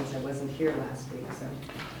because since I wasn't here last week, so.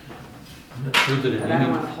 I'm not sure that it But I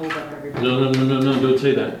don't want to hold up everybody. No, don't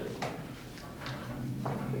say that.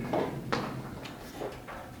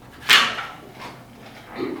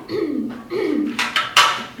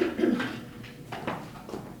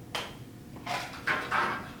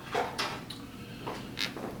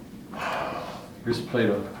 Here's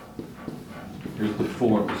Plato. Here's the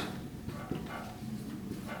forms.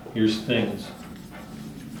 Here's things.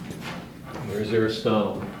 Here's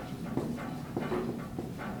Aristotle.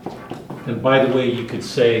 And by the way, you could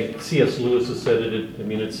say, C.S. Lewis has said it, I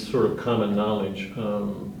mean, it's sort of common knowledge.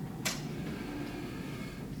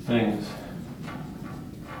 Things.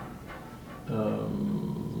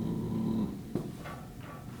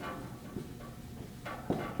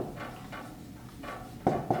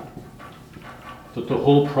 That the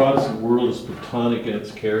whole Protestant world is Platonic in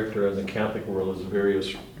its character, and the Catholic world is very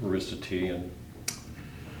Aristotelian.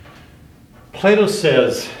 Plato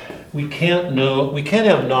says we can't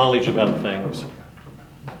have knowledge about things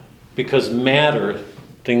because matter,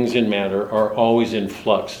 things in matter, are always in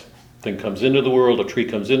flux. Thing comes into the world, a tree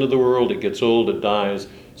comes into the world, it gets old, it dies.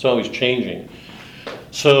 It's always changing.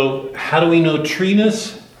 So how do we know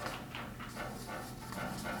treeness?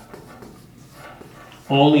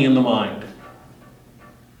 Only in the mind.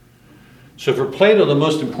 So for Plato, the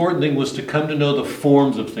most important thing was to come to know the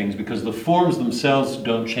forms of things, because the forms themselves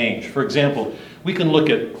don't change. For example, we can look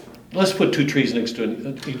at, let's put two trees next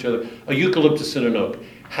to each other, a eucalyptus and an oak.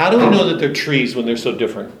 How do we know that they're trees when they're so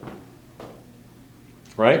different?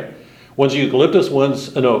 Right? One's a eucalyptus,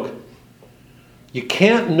 one's an oak. You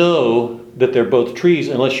can't know that they're both trees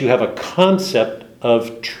unless you have a concept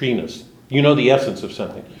of treeness. You know the essence of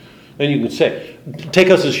something. Then you can say, take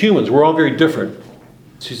us as humans, we're all very different.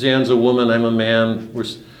 Suzanne's a woman, I'm a man.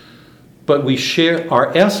 But we share,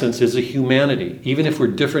 our essence is a humanity. Even if we're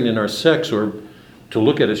different in our sex, or to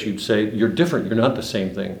look at us, you'd say, you're different, you're not the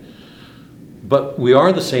same thing. But we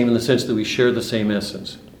are the same in the sense that we share the same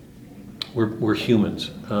essence. We're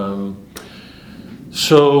humans.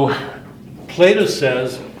 So Plato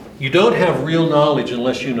says, you don't have real knowledge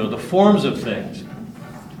unless you know the forms of things.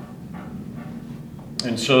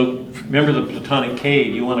 And so, remember the Platonic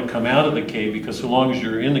cave, you want to come out of the cave, because so long as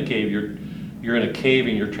you're in the cave, you're in a cave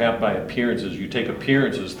and you're trapped by appearances. You take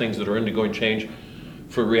appearances, things that are undergoing change,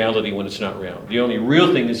 for reality when it's not real. The only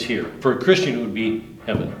real thing is here. For a Christian, it would be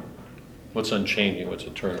heaven. What's unchanging, what's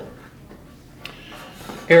eternal.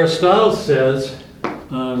 Aristotle says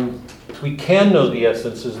we can know the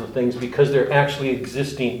essences of things because they're actually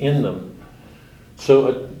existing in them.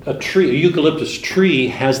 So a tree, a eucalyptus tree,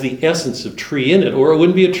 has the essence of tree in it, or it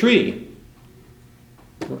wouldn't be a tree.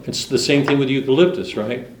 It's the same thing with eucalyptus,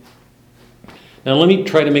 right? Now let me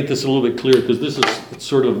try to make this a little bit clearer, because this is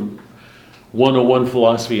sort of 101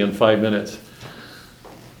 philosophy in 5 minutes.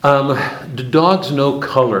 Do dogs know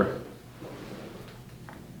color?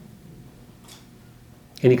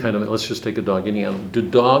 Any kind of, let's just take a dog, any animal. Do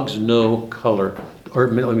dogs know color? Or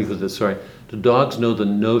let me put this, sorry. Do dogs know the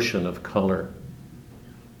notion of color?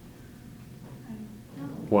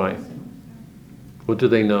 Why? What do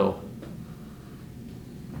they know?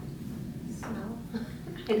 Smell?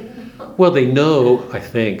 I don't know. Well, they know, I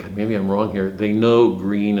think, maybe I'm wrong here, they know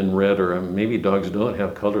green and red, or maybe dogs don't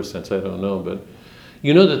have color sense, I don't know, but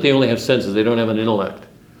you know that they only have senses, they don't have an intellect.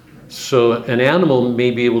 So an animal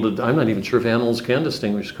may be able to, I'm not even sure if animals can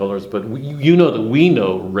distinguish colors, but you know that we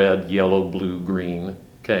know red, yellow, blue, green.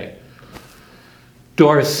 Okay. Do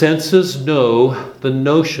our senses know the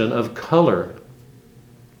notion of color?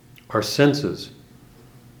 Our senses?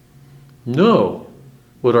 No.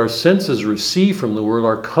 What our senses receive from the world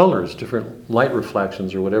are colors, different light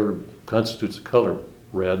reflections or whatever constitutes a color.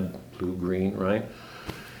 Red, blue, green, right?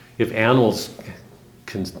 If animals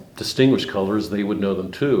can distinguish colors, they would know them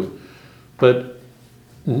too. But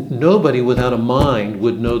nobody without a mind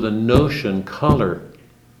would know the notion color,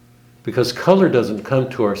 because color doesn't come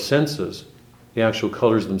to our senses. The actual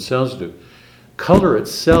colors themselves do. Color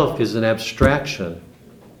itself is an abstraction.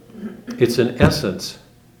 It's an essence.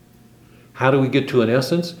 How do we get to an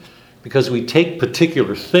essence? Because we take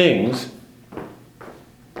particular things,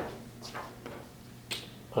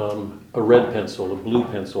 a red pencil, a blue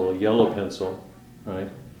pencil, a yellow pencil, right?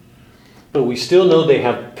 But we still know they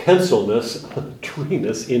have pencilness,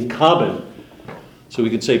 treeness in common. So we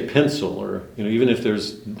could say pencil, or even if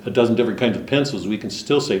there's a dozen different kinds of pencils, we can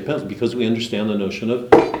still say pencil because we understand the notion of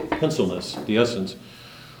pencilness, the essence.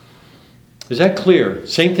 Is that clear?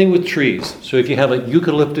 Same thing with trees. So if you have a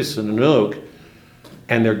eucalyptus and an oak,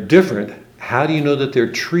 and they're different, how do you know that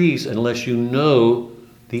they're trees unless you know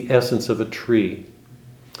the essence of a tree?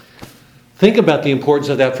 Think about the importance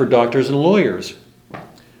of that for doctors and lawyers.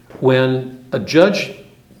 When a judge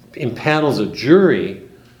impanels a jury,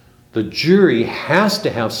 the jury has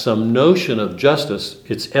to have some notion of justice,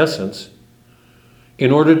 its essence,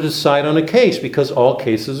 in order to decide on a case, because all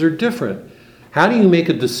cases are different. How do you make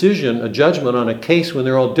a decision, a judgment on a case when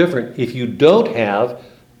they're all different if you don't have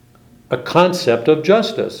a concept of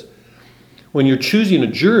justice? When you're choosing a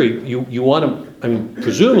jury, you want to,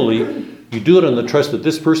 presumably, you do it on the trust that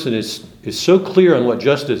this person is so clear on what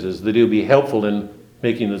justice is that he'll be helpful in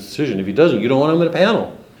making the decision. If he doesn't, you don't want him in a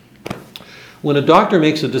panel. When a doctor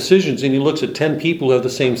makes a decision and he looks at 10 people who have the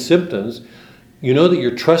same symptoms, you know that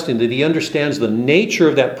you're trusting that he understands the nature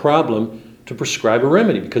of that problem to prescribe a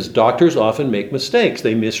remedy, because doctors often make mistakes.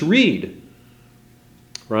 They misread.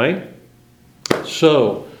 Right?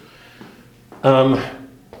 So,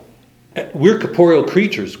 we're corporeal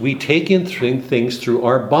creatures. We take in things through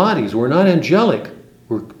our bodies. We're not angelic.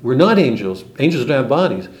 We're not angels. Angels don't have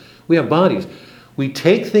bodies. We have bodies. We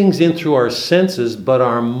take things in through our senses, but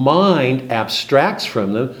our mind abstracts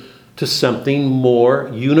from them to something more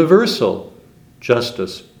universal.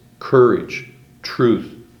 Justice, courage,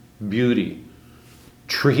 truth, beauty,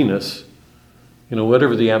 treeness,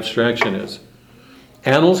 whatever the abstraction is.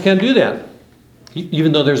 Animals can't do that.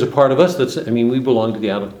 Even though there's a part of us we belong to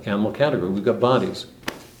the animal category. We've got bodies.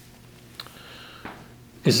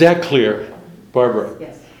 Is that clear, Barbara?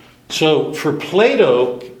 Yes. So for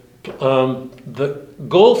Plato, the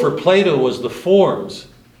goal for Plato was the forms.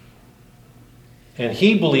 And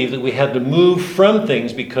he believed that we had to move from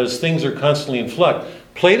things because things are constantly in flux.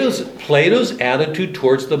 Plato's attitude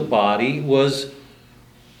towards the body was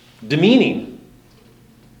demeaning.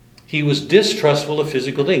 He was distrustful of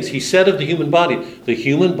physical things. He said of the human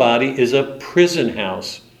body is a prison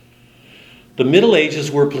house. The Middle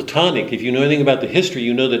Ages were Platonic. If you know anything about the history,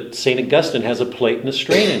 you know that St. Augustine has a Platonist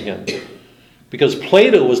strain in him. Because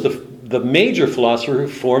Plato was the major philosopher who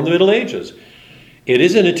formed the Middle Ages. It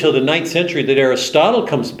isn't until the 9th century that Aristotle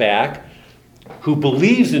comes back, who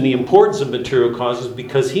believes in the importance of material causes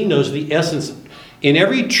because he knows the essence. In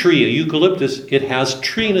every tree, a eucalyptus, it has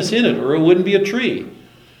treeness in it, or it wouldn't be a tree.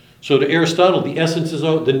 So to Aristotle, the essence is,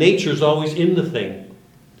 the nature is always in the thing.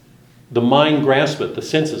 The mind grasps it. The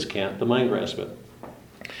senses can't. The mind grasps it.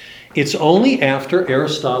 It's only after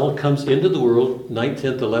Aristotle comes into the world, 9th,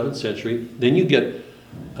 10th, 11th century, then you get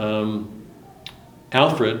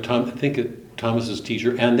Alfred, Thomas's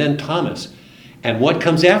teacher, and then Thomas. And what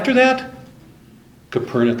comes after that?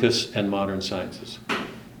 Copernicus and modern sciences.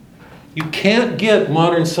 You can't get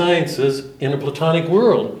modern sciences in a Platonic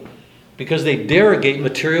world because they derogate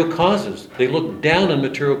material causes. They look down on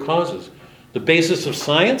material causes. The basis of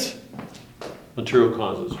science, material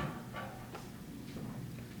causes.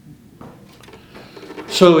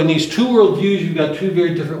 So in these two worldviews, you've got two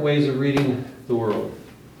very different ways of reading the world.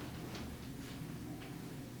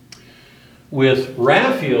 With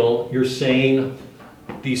Raphael, you're saying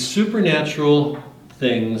these supernatural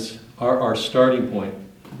things are our starting point.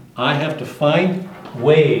 I have to find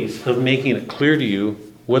ways of making it clear to you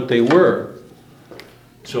what they were.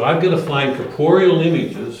 So I've got to find corporeal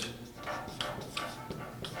images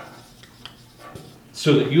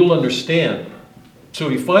so that you'll understand. So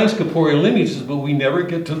he finds corporeal images, but we never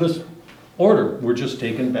get to this order. We're just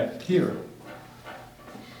taken back here.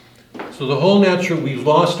 So the whole we've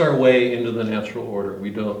lost our way into the natural order. We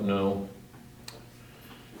don't know.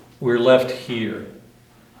 We're left here.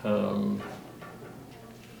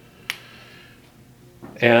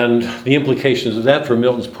 And the implications of that for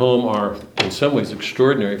Milton's poem are in some ways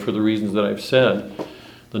extraordinary for the reasons that I've said.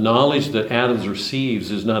 The knowledge that Adams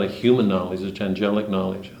receives is not a human knowledge, it's angelic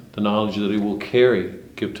knowledge. The knowledge that he will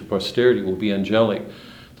give to posterity will be angelic.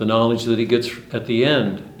 The knowledge that he gets at the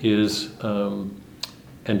end is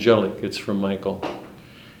angelic. It's from Michael.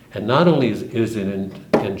 And not only is it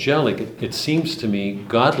angelic, it seems to me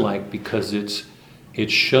godlike because it's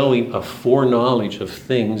showing a foreknowledge of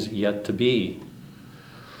things yet to be.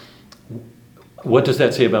 What does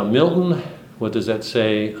that say about Milton? What does that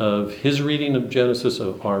say of his reading of Genesis,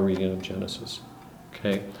 of our reading of Genesis?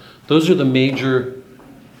 Okay, those are the major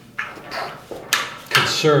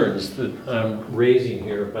concerns that I'm raising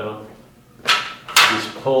here about this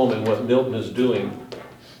poem and what Milton is doing.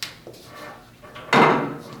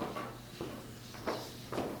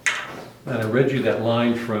 And I read you that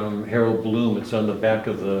line from Harold Bloom. It's on the back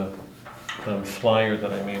of the flyer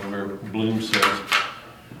that I made where Bloom says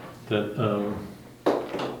that,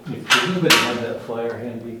 does anybody have that flyer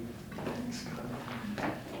handy?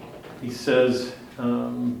 He says,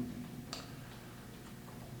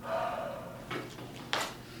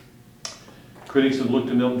 critics have looked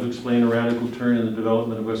to Milton to explain a radical turn in the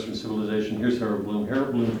development of Western civilization. Here's Harold Bloom.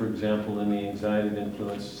 Harold Bloom, for example, in The Anxiety of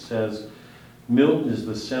Influence, says, Milton is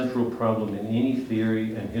the central problem in any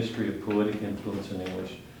theory and history of poetic influence in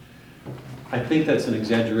English. I think that's an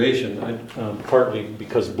exaggeration, partly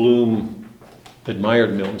because Bloom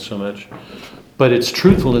admired Milton so much, but it's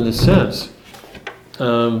truthful in this sense.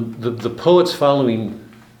 The poets following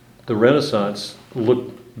the Renaissance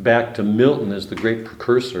look back to Milton as the great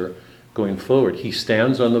precursor going forward. He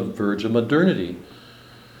stands on the verge of modernity,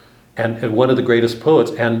 and one of the greatest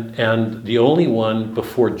poets, and the only one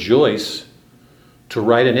before Joyce to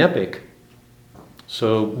write an epic.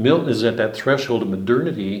 So Milton is at that threshold of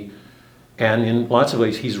modernity, and in lots of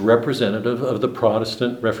ways he's representative of the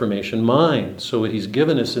Protestant Reformation mind. So what he's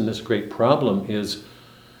given us in this great problem is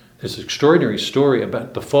this extraordinary story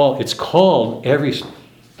about the fall. It's called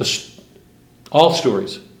all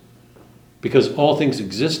stories, because all things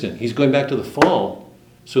exist in. He's going back to the fall.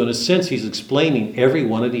 So in a sense, he's explaining every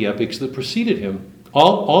one of the epics that preceded him.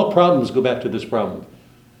 All problems go back to this problem.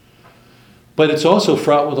 But it's also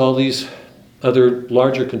fraught with all these other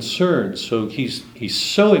larger concerns. So he's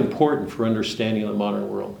so important for understanding the modern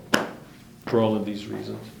world. for all of these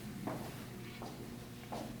reasons.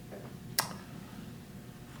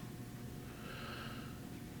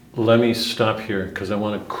 Let me stop here because I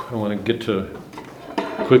want to get to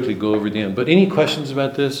quickly go over the end. But any questions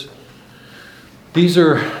about this? These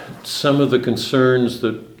are some of the concerns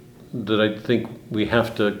that I think we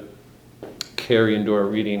have to carry into our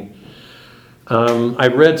reading. I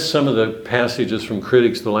read some of the passages from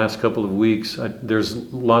critics the last couple of weeks. There's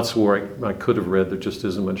lots more I could have read. There just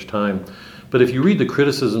isn't much time. But if you read the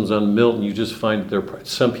criticisms on Milton, you just find that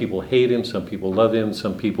some people hate him, some people love him,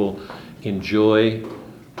 some people enjoy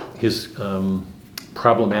his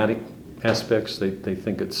problematic aspects. They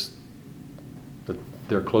think that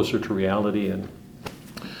they're closer to reality. And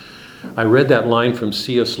I read that line from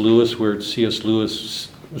C.S. Lewis where C.S. Lewis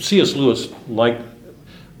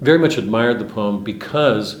very much admired the poem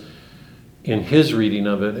because in his reading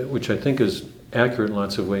of it, which I think is accurate in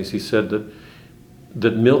lots of ways, he said that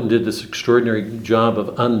Milton did this extraordinary job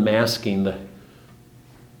of unmasking the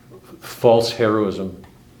false heroism.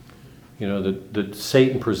 You know, that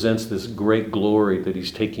Satan presents this great glory that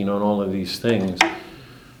he's taking on all of these things.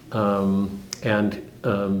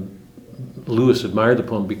 Lewis admired the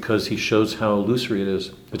poem because he shows how illusory it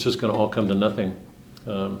is. It's just going to all come to nothing.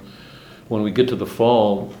 When we get to the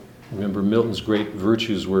fall, remember Milton's great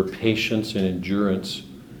virtues were patience and endurance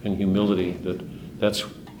and humility. That's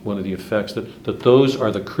one of the effects. That those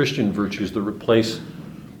are the Christian virtues that replace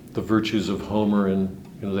the virtues of Homer and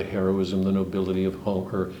the heroism, the nobility of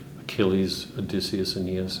Homer, Achilles, Odysseus,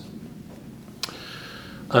 Aeneas.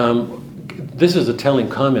 This is a telling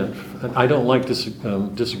comment. I don't like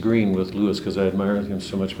disagreeing with Lewis because I admire him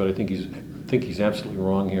so much, but I think he's absolutely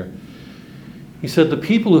wrong here. He said the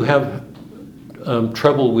people who have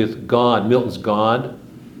trouble with God, Milton's God,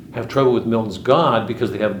 have trouble with Milton's God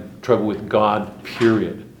because they have trouble with God,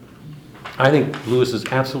 period. I think Lewis is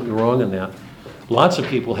absolutely wrong in that. Lots of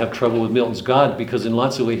people have trouble with Milton's God because in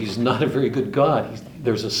lots of ways he's not a very good God.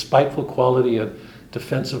 There's a spiteful quality, a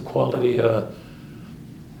defensive quality,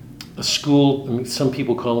 some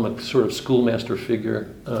people call him a sort of schoolmaster figure.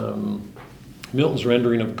 Milton's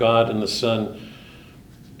rendering of God and the Son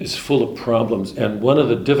is full of problems, and one of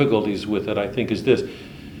the difficulties with it, I think, is this.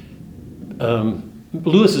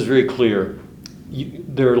 Lewis is very clear.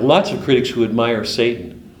 There are lots of critics who admire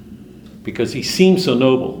Satan because he seems so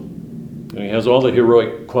noble. And he has all the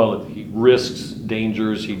heroic quality. He risks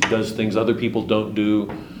dangers. He does things other people don't do.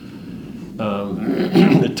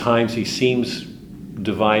 At times he seems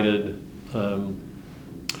divided.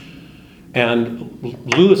 And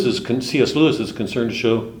C.S. Lewis is concerned to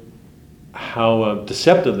show how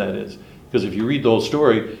deceptive that is. Because if you read the whole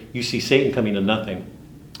story, you see Satan coming to nothing.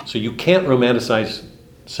 So you can't romanticize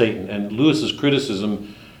Satan. And Lewis's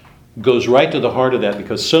criticism goes right to the heart of that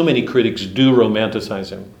because so many critics do romanticize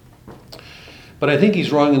him. But I think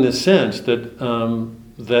he's wrong in the sense that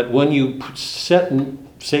when you set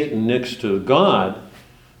Satan next to God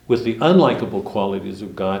with the unlikable qualities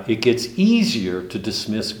of God, it gets easier to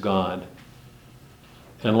dismiss God.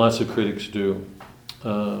 And lots of critics do.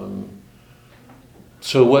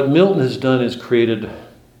 So what Milton has done is created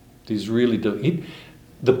these really...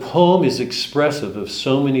 The poem is expressive of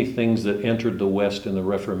so many things that entered the West in the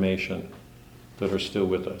Reformation that are still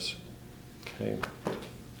with us. Okay.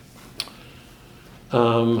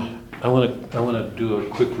 I want to do a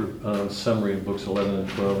quick summary of books 11 and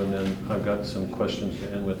 12, and then I've got some questions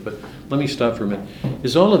to end with. But let me stop for a minute.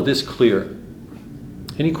 Is all of this clear?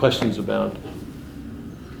 Any questions about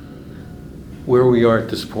where we are at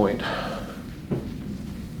this point?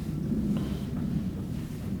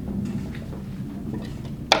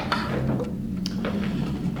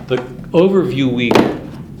 The overview week,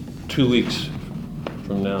 2 weeks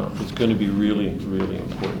from now, is going to be really, really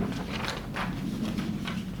important.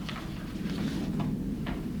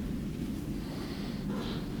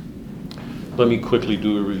 Let me quickly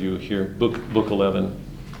do a review here. Book 11.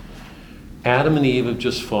 Adam and Eve have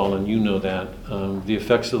just fallen. You know that. The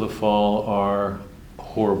effects of the fall are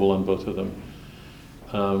horrible on both of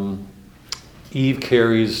them. Eve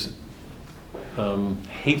carries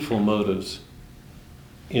hateful motives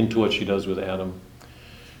into what she does with Adam.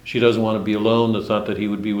 She doesn't want to be alone. The thought that he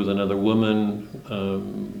would be with another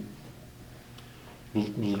woman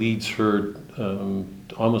leads her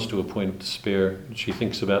almost to a point of despair. She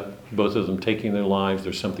thinks about both of them taking their lives.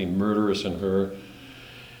 There's something murderous in her.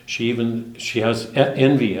 She has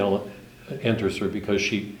envy enters her because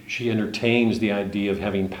she entertains the idea of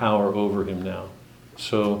having power over him now.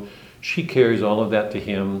 So she carries all of that to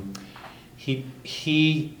him. He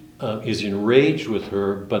is enraged with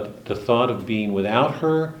her, but the thought of being without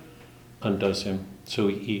her undoes him. So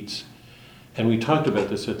he eats. And we talked about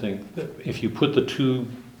this, I think. If you put the two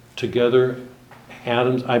together,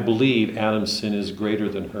 I believe Adam's sin is greater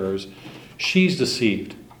than hers. She's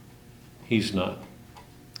deceived. He's not.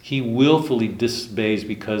 He willfully disobeys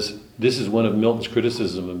because this is one of Milton's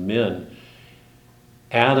criticism of men.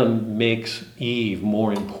 Adam makes Eve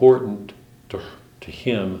more important to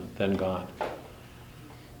him than God.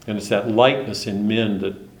 And it's that lightness in men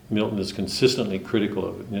that Milton is consistently critical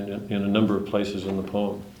of in a number of places in the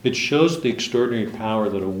poem. It shows the extraordinary power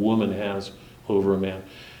that a woman has over a man.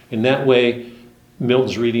 In that way,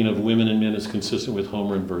 Milton's reading of women and men is consistent with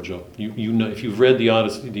Homer and Virgil. You know, if you've read the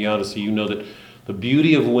Odyssey, you know that the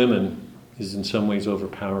beauty of women is in some ways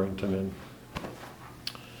overpowering to men.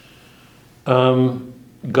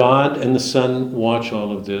 God and the Son watch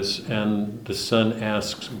all of this, and the Son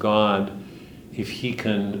asks God if he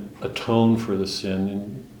can atone for the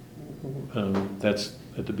sin. And that's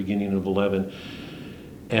at the beginning of 11.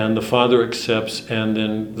 And the Father accepts, and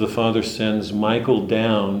then the Father sends Michael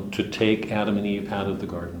down to take Adam and Eve out of the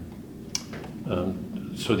garden.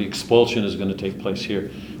 So the expulsion is going to take place here.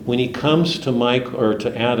 When he comes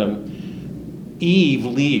to Adam, Eve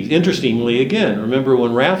leaves. Interestingly, again, remember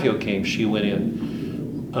when Raphael came, she went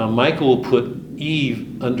in. Michael will put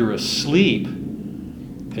Eve under a sleep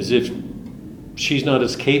as if she's not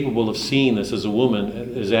as capable of seeing this as a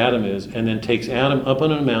woman as Adam is, and then takes Adam up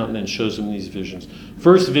on a mountain and shows him these visions.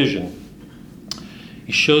 First vision,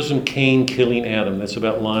 he shows him Cain killing Adam. That's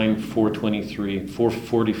about line 423,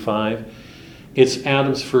 445. It's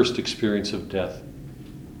Adam's first experience of death,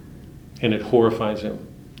 and it horrifies him.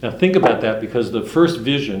 Now think about that, because the first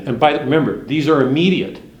vision, and remember, these are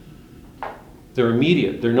immediate. They're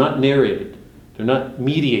immediate. They're not narrated. They're not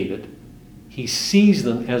mediated. He sees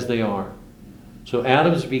them as they are. So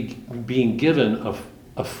Adam's being given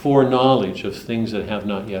a foreknowledge of things that have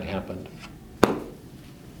not yet happened.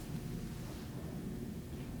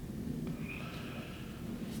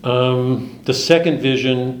 The second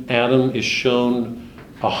vision, Adam is shown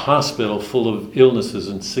a hospital full of illnesses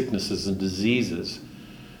and sicknesses and diseases.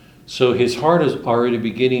 So his heart is already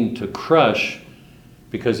beginning to crush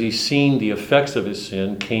because he's seen the effects of his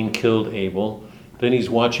sin. Cain killed Abel. Then he's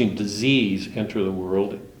watching disease enter the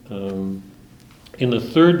world. In the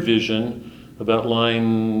third vision, about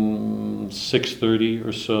line 630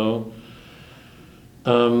 or so,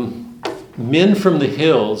 men from the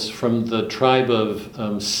hills, from the tribe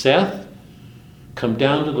of Seth, come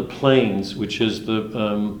down to the plains, which is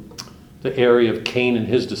the area of Cain and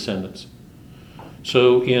his descendants.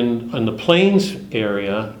 So in the plains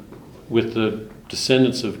area, with the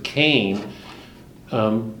descendants of Cain,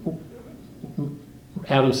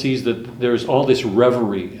 Adam sees that there's all this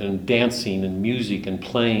revelry and dancing and music and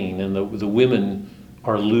playing, and the women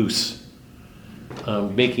are loose,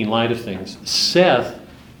 making light of things. Seth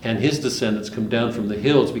and his descendants come down from the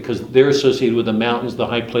hills because they're associated with the mountains, the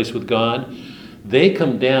high place with God. They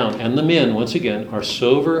come down, and the men, once again, are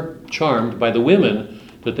so charmed by the women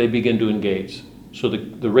that they begin to engage. So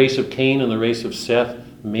the race of Cain and the race of Seth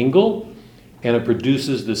mingle, and it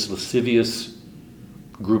produces this lascivious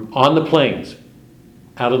group on the plains,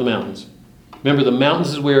 out of the mountains. Remember, the mountains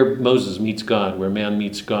is where Moses meets God, where man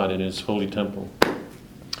meets God in his holy temple.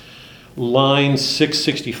 Line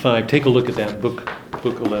 665. Take a look at that, book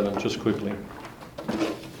 11, just quickly.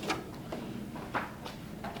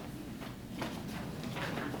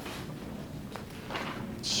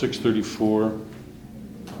 (634).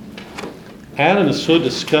 Adam is so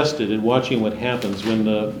disgusted at watching what happens when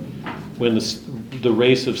the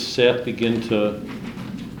race of Seth begin to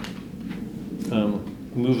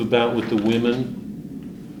move about with the women,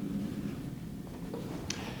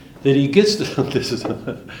 that he gets to, this is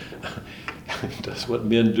that's what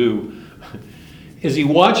men do. As he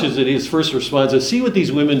watches it, his first response is, see what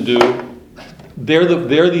these women do?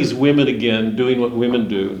 They're these women again, doing what women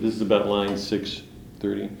do. This is about line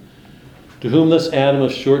 630. To whom thus Adam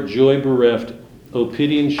of short joy bereft, O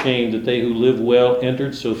pity and shame that they who live well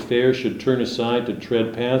entered so fair should turn aside to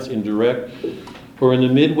tread paths indirect, or in the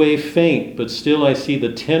midway faint, but still I see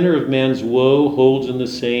the tenor of man's woe holds in the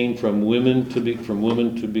same from woman to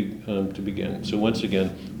begin. So once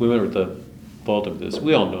again, women are at the fault of this.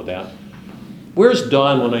 We all know that. Where's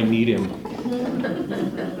Don when I need him?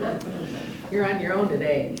 You're on your own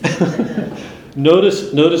today.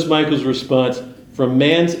 Notice Michael's response. From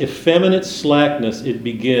man's effeminate slackness it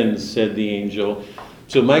begins, said the angel.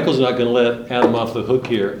 So Michael's not going to let Adam off the hook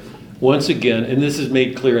here. Once again, and this is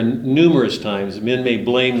made clear numerous times, men may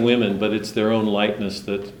blame women, but it's their own lightness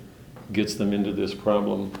that gets them into this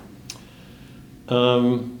problem.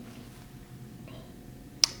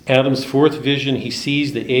 Adam's fourth vision, he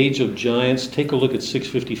sees the age of giants. Take a look at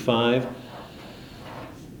 655.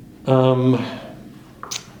 Um,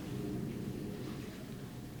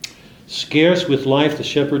 Scarce with life the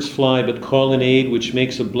shepherds fly, but call in aid which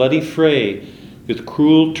makes a bloody fray. With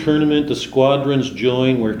cruel tournament the squadrons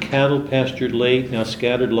join, where cattle pastured late now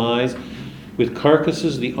scattered lies. With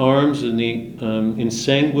carcasses the arms in the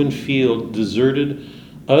ensanguined field deserted.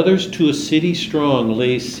 Others to a city strong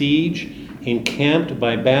lay siege, encamped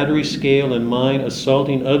by battery scale and mine,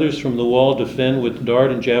 assaulting others from the wall defend with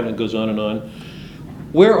dart and javelin. It goes on and on.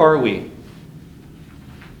 Where are we?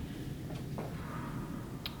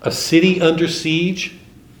 A city under siege?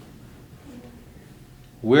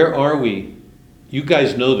 Where are we? You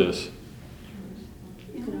guys know this.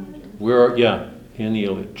 In the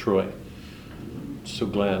Iliad, Troy. So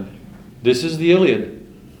glad. This is the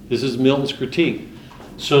Iliad. This is Milton's critique.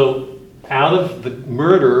 So out of the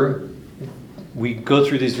murder, we go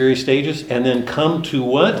through these various stages and then come to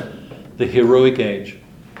what? The heroic age.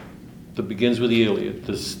 That begins with the Iliad,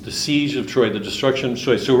 the siege of Troy, the destruction of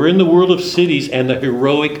Troy. So we're in the world of cities and the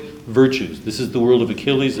heroic virtues. This is the world of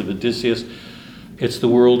Achilles, of Odysseus. It's the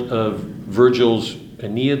world of Virgil's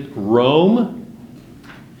Aeneid, Rome,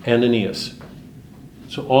 and Aeneas.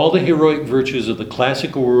 So all the heroic virtues of the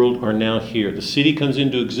classical world are now here. The city comes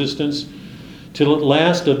into existence till at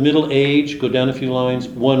last of middle age, go down a few lines,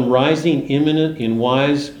 one rising imminent in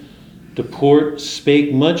wise deport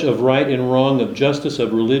spake much of right and wrong, of justice,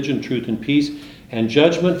 of religion, truth and peace, and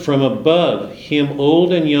judgment from above. Him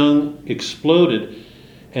old and young exploded,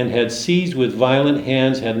 and had seized with violent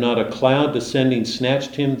hands, had not a cloud descending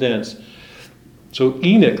snatched him thence. So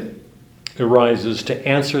Enoch arises to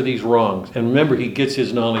answer these wrongs. And remember, he gets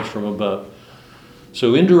his knowledge from above.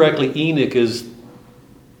 So indirectly, Enoch is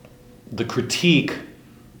the critique,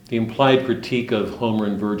 the implied critique of Homer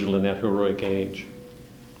and Virgil in that heroic age.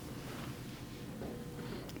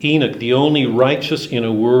 Enoch, the only righteous in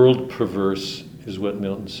a world perverse, is what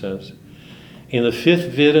Milton says. In the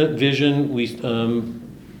fifth vision, we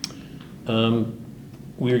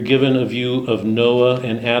are given a view of Noah,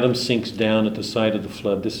 and Adam sinks down at the side of the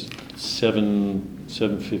flood. This is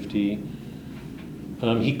 750.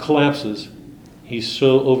 He collapses. He's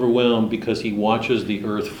so overwhelmed because he watches the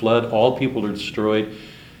earth flood. All people are destroyed,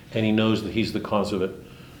 and he knows that he's the cause of it.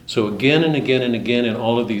 So again and again and again in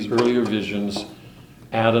all of these earlier visions,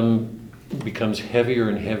 Adam becomes heavier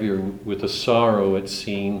and heavier with a sorrow at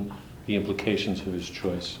seeing the implications of his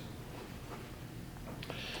choice.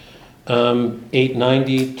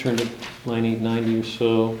 890, turn to line 890 or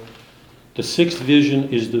so. The sixth vision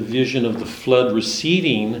is the vision of the flood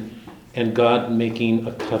receding and God making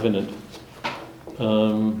a covenant.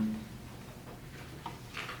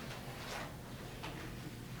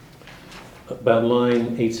 About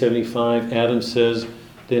line 875, Adam says,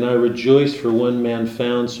 "Then I rejoice for one man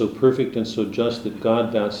found so perfect and so just that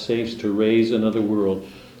God vouchsafes to raise another world."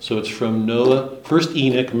 So it's from Noah. First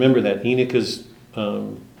Enoch, remember that. Enoch is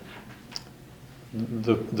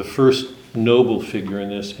the first noble figure in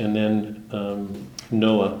this, and then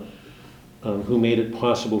Noah, who made it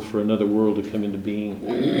possible for another world to come into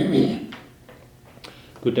being.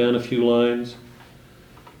 Go down a few lines.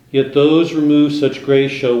 "Yet those remove such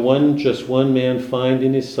grace shall just one man find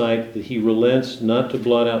in his sight, that he relents not to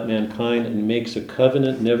blot out mankind, and makes a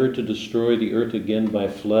covenant never to destroy the earth again by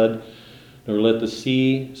flood, nor let the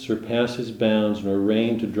sea surpass his bounds, nor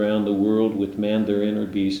rain to drown the world with man therein or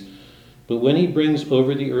beast. But when he brings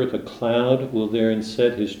over the earth a cloud, will therein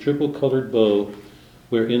set his triple-colored bow,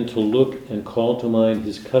 wherein to look and call to mind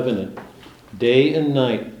his covenant. Day and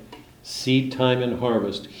night, seed time and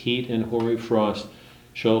harvest, heat and hoary frost,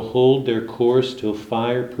 shall hold their course till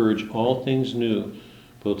fire purge all things new,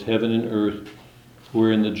 both heaven and earth,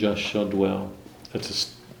 wherein the just shall dwell."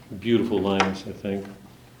 That's a beautiful lines, I think.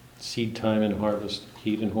 Seed time and harvest,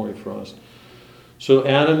 heat and hoary frost. So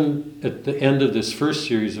Adam, at the end of this first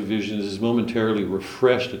series of visions, is momentarily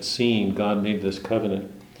refreshed at seeing God made this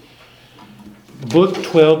covenant. Book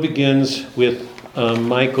 12 begins with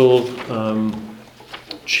Michael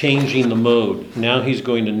changing the mode. Now he's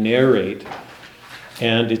going to narrate,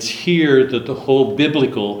 and it's here that the whole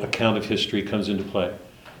biblical account of history comes into play,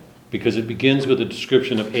 because it begins with a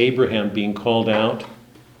description of Abraham being called out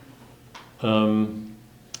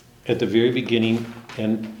at the very beginning.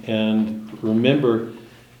 And remember,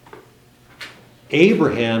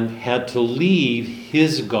 Abraham had to leave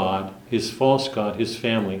his God, his false God, his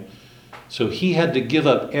family. So he had to give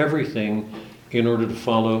up everything in order to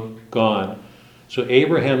follow God. So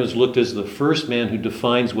Abraham is looked as the first man who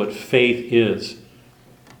defines what faith is.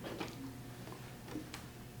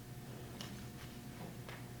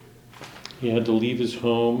 He had to leave his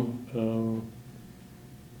home.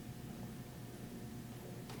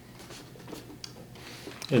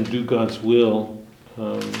 and do God's will.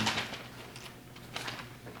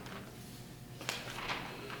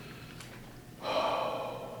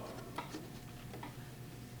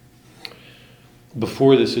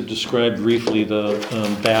 Before this, it described briefly the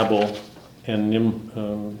Babel and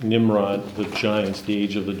Nimrod, the giants, the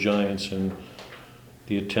age of the giants, and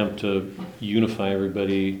the attempt to unify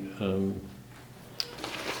everybody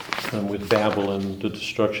with Babel and the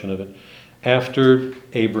destruction of it. After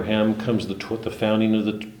Abraham comes the founding of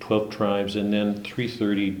the 12 tribes, and then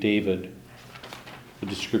 330, David, the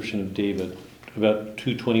description of David. About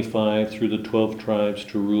 225 through the 12 tribes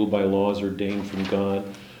to rule by laws ordained from God.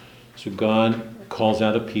 So God calls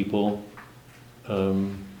out a people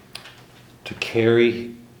to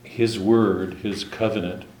carry his word, his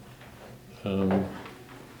covenant, to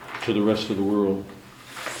the rest of the world.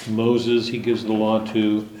 Moses, he gives the law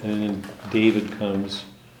to, and then David comes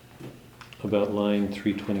about line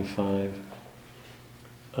 325.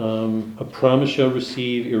 A promise shall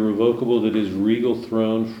receive, irrevocable, that his regal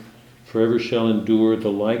throne forever shall endure.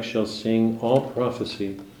 The like shall sing all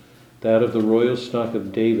prophecy. That of the royal stock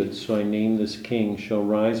of David, so I name this king, shall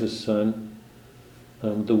rise a son.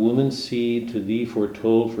 The woman's seed to thee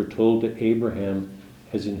foretold to Abraham,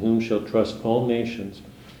 as in whom shall trust all nations.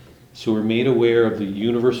 So we're made aware of the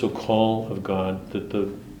universal call of God, that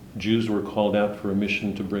the Jews were called out for a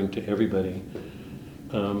mission to bring to everybody.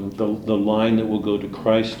 The line that will go to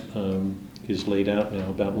Christ is laid out now,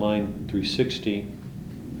 about line 360.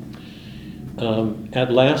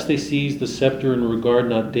 At last they seize the scepter and regard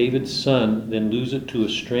not David's son, then lose it to a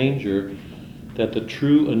stranger, that the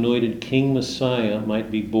true anointed King Messiah might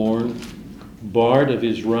be born. Barred of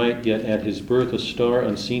his right, yet at his birth a star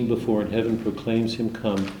unseen before in heaven proclaims him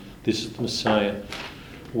come. This is the Messiah.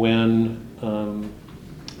 When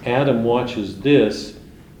Adam watches this,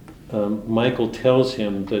 Michael tells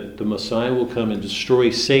him that the Messiah will come and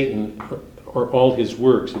destroy Satan or all his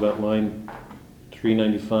works, about line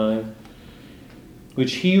 395.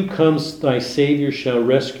 Which he who comes, thy Savior, shall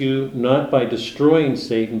rescue, not by destroying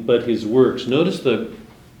Satan, but his works. Notice the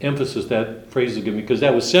emphasis that phrase is given, because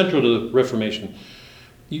that was central to the Reformation.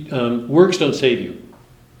 Works don't save you.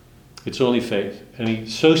 It's only faith. And he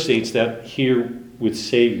associates that here with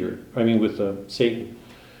Satan.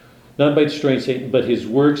 Not by destroying Satan, but his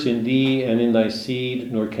works in thee and in thy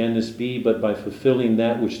seed, nor can this be, but by fulfilling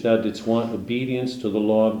that which thou didst want, obedience to the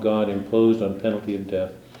law of God imposed on penalty of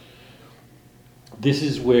death. This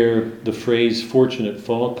is where the phrase fortunate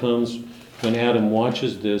fall comes. When Adam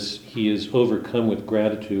watches this, he is overcome with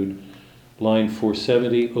gratitude. Line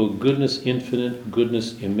 470, O goodness infinite,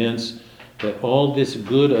 goodness immense, that all this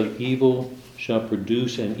good of evil shall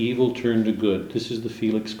produce and evil turn to good. This is the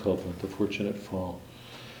Felix Culpa, the fortunate fall.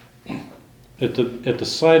 At the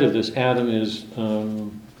sight of this, Adam is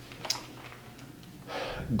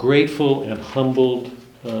grateful and humbled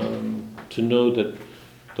to know that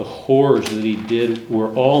the horrors that he did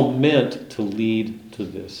were all meant to lead to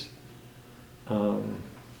this.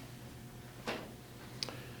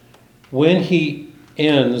 When he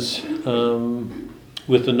ends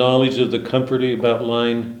with the knowledge of the comforting about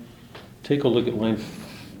line, take a look at line,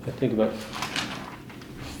 I think about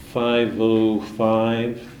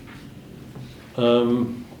 505.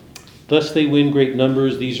 Thus they win great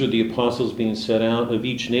numbers. These are the apostles being set out of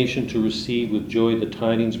each nation to receive with joy the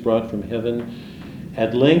tidings brought from heaven.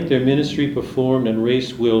 At length their ministry performed and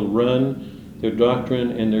race will run, their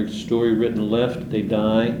doctrine and their story written left, they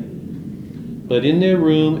die. But in their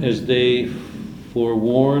room as they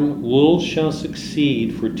forewarn, wolves shall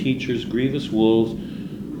succeed for teachers, grievous wolves,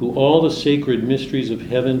 who all the sacred mysteries of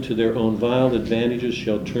heaven to their own vile advantages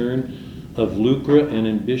shall turn, of lucre and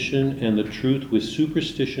ambition and the truth with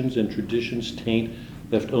superstitions and traditions taint,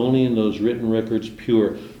 left only in those written records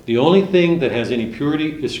pure. The only thing that has any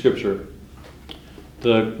purity is Scripture.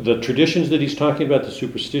 The traditions that he's talking about, the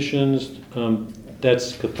superstitions,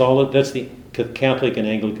 that's Catholic. That's the Catholic and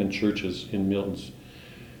Anglican churches in Milton's.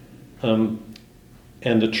 And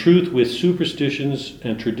the truth with superstitions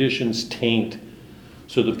and traditions taint.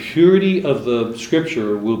 So the purity of the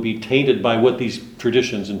Scripture will be tainted by what these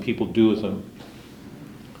traditions and people do with them.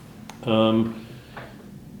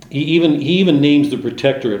 He even names the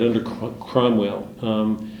protectorate under Cromwell.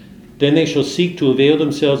 Then they shall seek to avail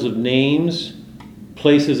themselves of names,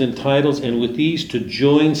 places and titles, and with these to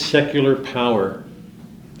join secular power.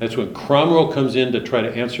 That's when Cromwell comes in to try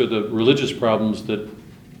to answer the religious problems that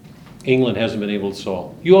England hasn't been able to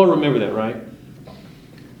solve. You all remember that, right?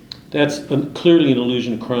 That's clearly an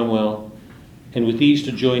allusion to Cromwell. And with these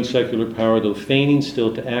to join secular power, though feigning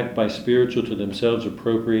still to act by spiritual to themselves,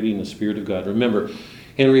 appropriating the Spirit of God. Remember,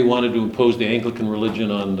 Henry wanted to impose the Anglican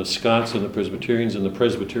religion on the Scots and the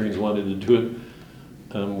Presbyterians wanted to do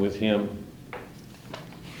it with him.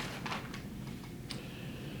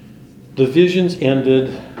 The visions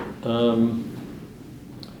ended.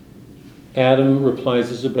 Adam replies,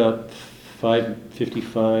 this is about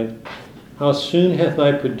 5:55. How soon hath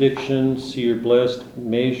thy prediction, seer blessed,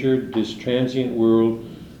 measured this transient world,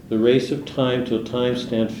 the race of time till time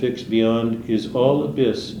stand fixed beyond is all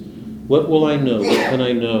abyss. What will I know? What can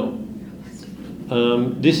I know?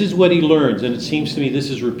 This is what he learns, and it seems to me this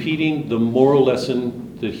is repeating the moral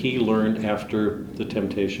lesson that he learned after the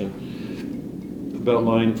temptation. About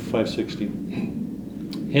line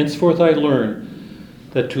 560. Henceforth I learn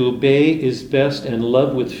that to obey is best, and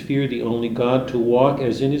love with fear the only God, to walk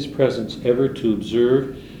as in his presence, ever to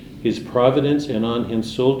observe his providence, and on him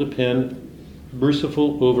sole depend,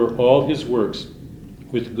 merciful over all his works,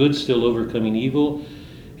 with good still overcoming evil,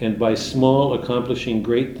 and by small accomplishing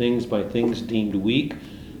great things by things deemed weak,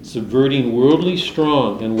 subverting worldly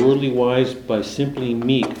strong and worldly wise by simply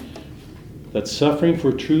meek, that suffering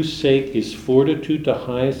for truth's sake is fortitude to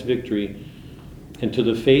highest victory, and to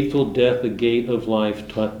the faithful death the gate of life,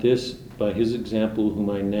 taught this by his example,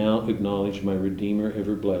 whom I now acknowledge my Redeemer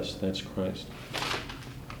ever blessed. That's Christ.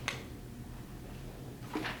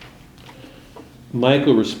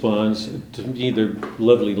 Michael responds, to me they're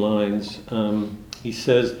lovely lines. He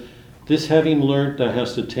says, this having learnt thou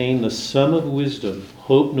hast attained the sum of wisdom,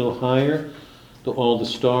 hope no higher, though all the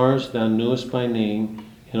stars thou knowest by name,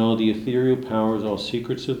 and all the ethereal powers, all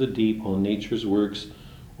secrets of the deep, all nature's works,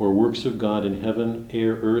 or works of God in heaven,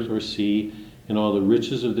 air, earth, or sea, and all the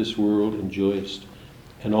riches of this world enjoyest,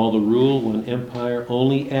 and all the rule, one empire,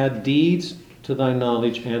 only add deeds to thy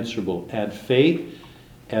knowledge answerable. Add faith,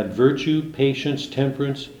 add virtue, patience,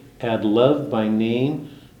 temperance, add love by name,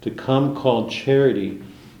 to come called charity,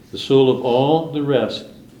 the soul of all the rest.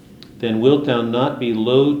 Then wilt thou not be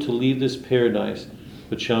loath to leave this paradise,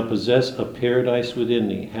 but shalt possess a paradise within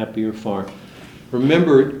thee, happier far.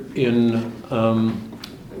 Remember in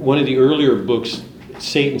one of the earlier books,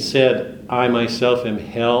 Satan said, I myself am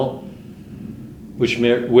hell, which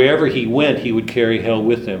wherever he went, he would carry hell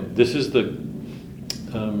with him. This is the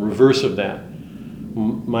reverse of that.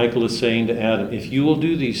 Michael is saying to Adam, if you will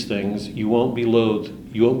do these things, you won't be loath,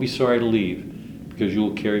 you won't be sorry to leave, because you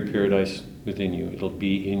will carry paradise within you. It'll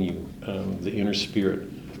be in you, the inner spirit.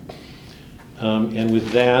 And with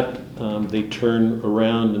that, they turn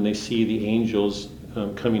around and they see the angels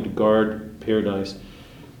coming to guard paradise.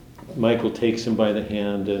 Michael takes him by the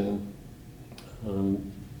hand and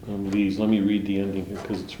leaves. Let me read the ending here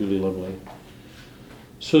because it's really lovely.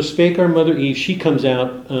 So spake our mother Eve. She comes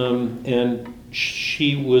out and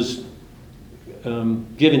she was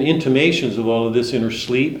given intimations of all of this in her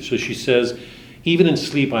sleep. So she says, even in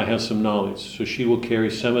sleep I have some knowledge. So she will carry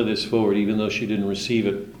some of this forward, even though she didn't receive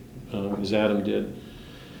it as Adam did.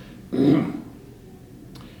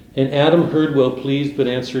 And Adam heard well pleased, but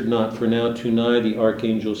answered not, for now too nigh the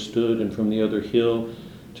archangel stood, and from the other hill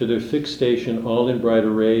to their fixed station, all in bright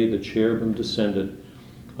array, the cherubim descended.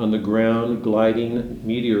 On the ground, gliding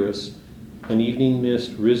meteorous, an evening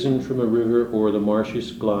mist risen from a river o'er the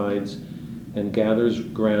marshes glides, and gathers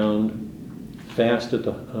ground fast at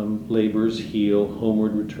the laborer's heel,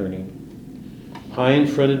 homeward returning. High in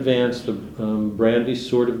front advanced the brandy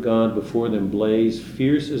sword of God, before them blazed,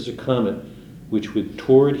 fierce as a comet, which with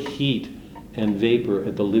torrid heat and vapor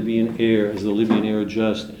at the Libyan air, as the Libyan air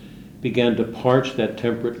just, began to parch that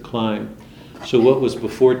temperate clime. So what was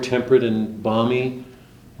before temperate and balmy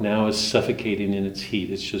now is suffocating in its heat.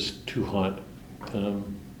 It's just too hot.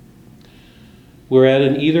 Whereat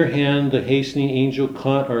in either hand the hastening angel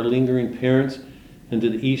caught our lingering parents, and to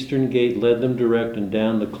the eastern gate led them direct, and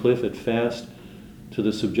down the cliff at fast to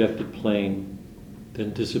the subjected plain,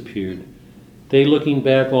 then disappeared. They, looking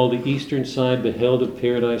back all the eastern side, beheld of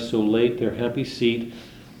paradise so late their happy seat,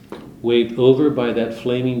 waved over by that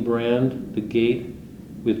flaming brand, the gate,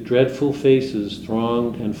 with dreadful faces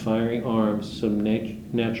thronged and firing arms, some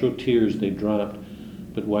natural tears they dropped,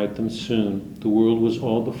 but wiped them soon. The world was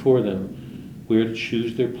all before them, where to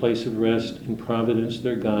choose their place of rest, in providence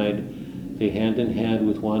their guide, they hand in hand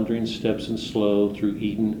with wandering steps and slow, through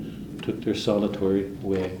Eden took their solitary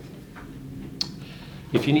way.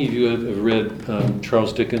 If any of you have read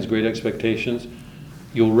Charles Dickens' Great Expectations,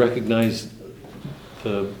 you'll recognize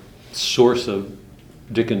the source of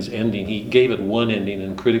Dickens' ending. He gave it one ending,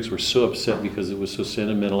 and critics were so upset because it was so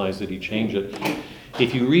sentimentalized that he changed it.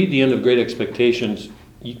 If you read the end of Great Expectations,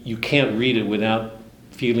 you can't read it without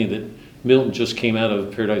feeling that Milton just came out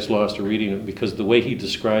of Paradise Lost or reading it, because the way he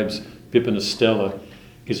describes Pip and Estella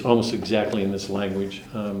is almost exactly in this language.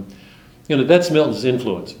 That's Milton's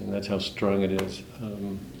influence, and that's how strong it is.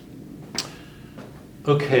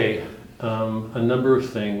 Okay, a number of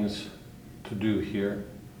things to do here.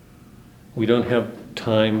 We don't have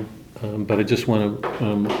time, but I just want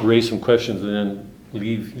to raise some questions and then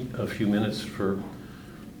leave a few minutes for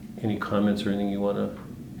any comments or anything you want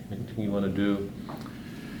to do.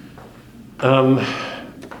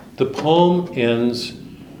 The poem ends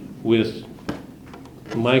with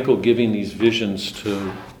Michael giving these visions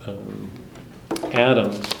to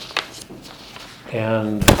Adam,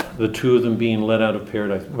 and the two of them being let out of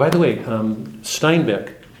paradise. By the way,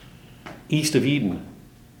 Steinbeck, East of Eden,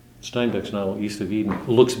 Steinbeck's novel, East of Eden,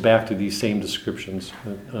 looks back to these same descriptions.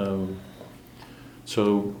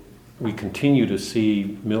 So we continue to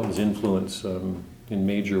see Milton's influence in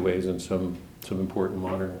major ways in some important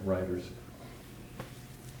modern writers.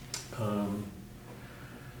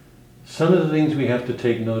 Some of the things we have to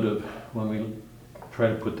take note of when we try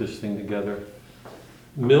to put this thing together.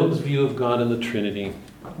 Milton's view of God and the Trinity,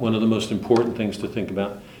 one of the most important things to think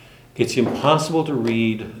about. It's impossible to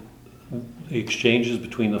read the exchanges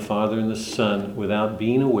between the Father and the Son without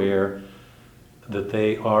being aware that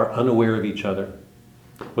they are unaware of each other.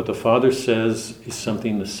 What the Father says is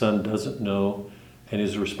something the Son doesn't know, and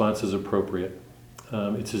his response is appropriate.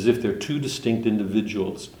 It's as if they're two distinct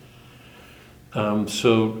individuals.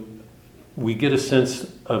 So we get a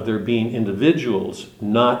sense of there being individuals,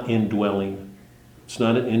 not indwelling. It's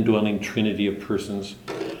not an indwelling trinity of persons.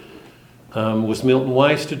 Was Milton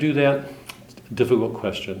wise to do that? Difficult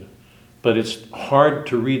question. But it's hard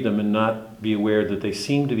to read them and not be aware that they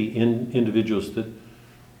seem to be individuals that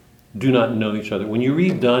do not know each other. When you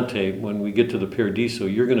read Dante, when we get to the Paradiso,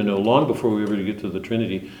 you're going to know long before we ever get to the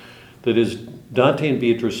Trinity, that as Dante and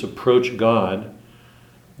Beatrice approach God,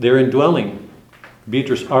 they're indwelling.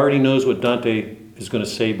 Beatrice already knows what Dante is going to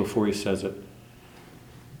say before he says it,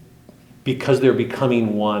 because they're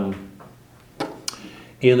becoming one.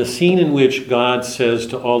 In the scene in which God says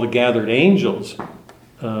to all the gathered angels,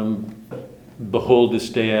 behold, this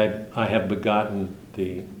day I have begotten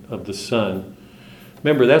thee, of the Son.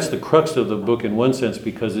 Remember, that's the crux of the book in one sense,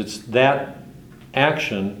 because it's that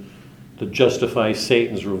action that justifies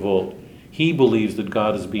Satan's revolt. He believes that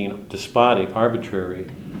God is being despotic, arbitrary,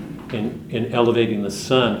 in elevating the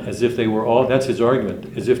Son as if they were all, that's his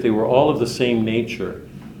argument, as if they were all of the same nature,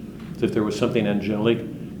 as if there was something angelic,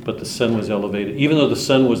 but the Son was elevated. Even though the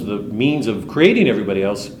Son was the means of creating everybody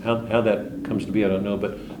else, how that comes to be, I don't know,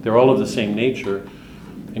 but they're all of the same nature,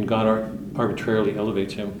 and God arbitrarily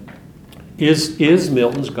elevates him. Is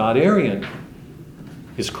Milton's God Arian?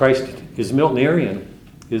 Is Milton Arian?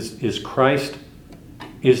 Is Christ,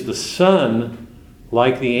 is the Son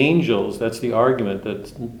like the angels? That's the argument that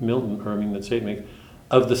that Satan makes,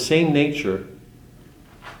 of the same nature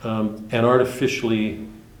and artificially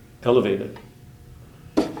elevated.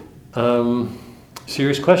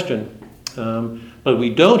 Serious question. But we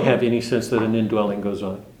don't have any sense that an indwelling goes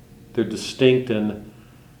on. They're distinct, and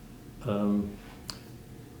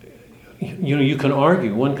you can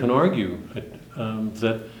argue, one can argue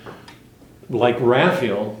that, like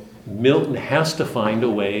Raphael, Milton has to find a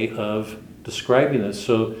way of describing this.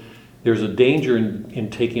 So there's a danger in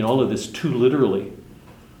taking all of this too literally.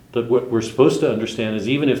 That what we're supposed to understand is,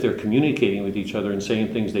 even if they're communicating with each other and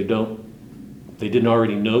saying things they didn't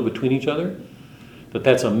already know between each other,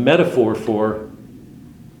 that's a metaphor for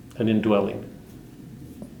an indwelling.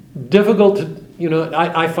 Difficult to,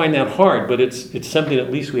 I find that hard, but it's something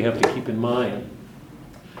at least we have to keep in mind.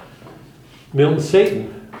 Milton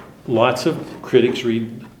Satan. Lots of critics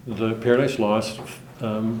read the Paradise Lost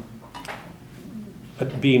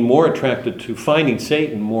being more attracted to finding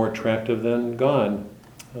Satan more attractive than God.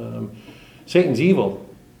 Satan's evil.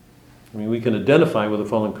 I mean, we can identify with a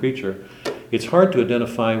fallen creature. It's hard to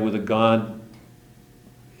identify with a God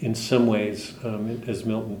in some ways, as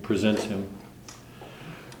Milton presents him.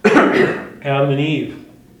 Adam and Eve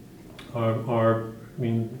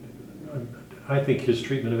I think his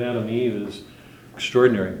treatment of Adam and Eve is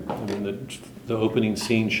extraordinary. I mean, the opening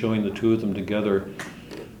scene showing the two of them together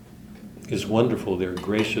is wonderful. They're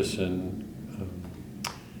gracious and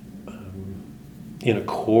in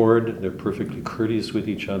accord. They're perfectly courteous with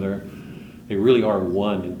each other. They really are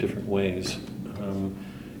one in different ways.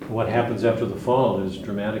 What happens after the fall is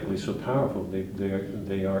dramatically so powerful.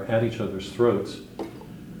 They are at each other's throats,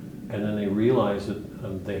 and then they realize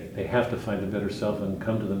that they have to find a better self and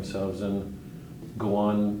come to themselves and go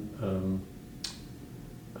on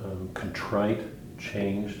contrite,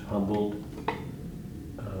 changed, humbled.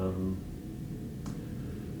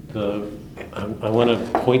 I want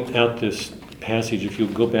to point out this passage. If you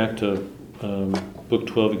go back to book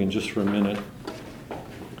 12 again just for a minute.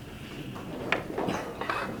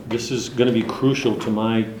 this is going to be crucial to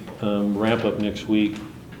my wrap up next week.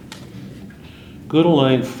 Go to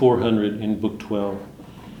line 400 in Book 12.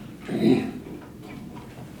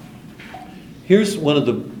 Here's one of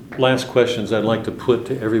the last questions I'd like to put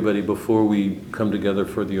to everybody before we come together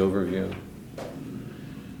for the overview.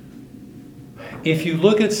 If you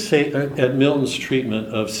look at Milton's treatment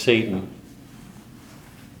of Satan,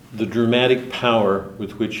 the dramatic power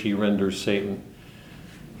with which he renders Satan,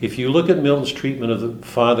 if you look at Milton's treatment of the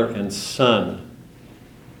Father and Son,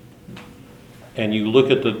 and you look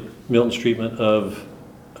at Milton's treatment of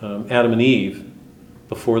Adam and Eve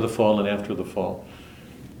before the fall and after the fall,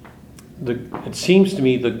 it seems to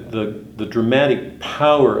me the dramatic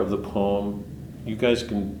power of the poem, you guys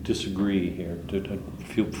can disagree here,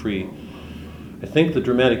 feel free. I think the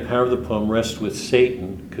dramatic power of the poem rests with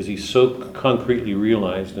Satan because he's so concretely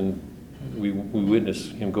realized, and we witness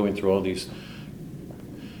him going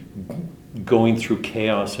through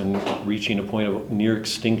chaos and reaching a point of near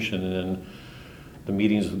extinction, and then the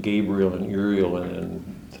meetings with Gabriel and Uriel and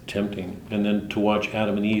the tempting, and then to watch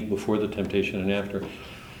Adam and Eve before the temptation and after.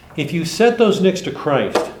 If you set those next to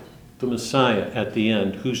Christ, the Messiah at the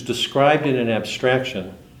end, who's described in an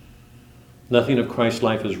abstraction, nothing of Christ's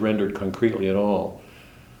life is rendered concretely at all.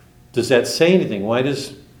 Does that say anything? What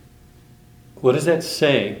does that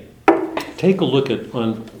say? Take a look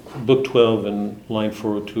on Book 12 and line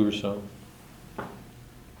 402 or so.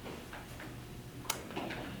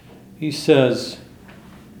 He says,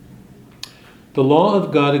 "The law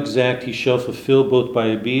of God exact he shall fulfill both by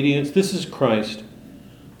obedience," this is Christ,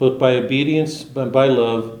 "both by obedience and by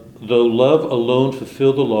love, though love alone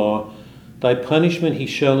fulfill the law. Thy punishment he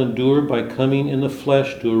shall endure by coming in the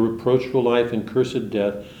flesh to a reproachful life and cursed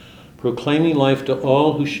death, proclaiming life to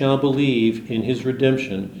all who shall believe in his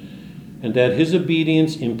redemption, and that his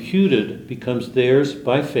obedience imputed becomes theirs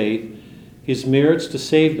by faith, his merits to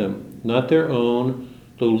save them, not their own,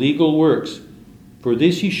 though legal works. For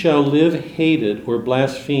this he shall live hated or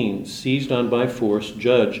blasphemed, seized on by force,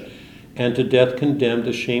 judged, and to death condemned,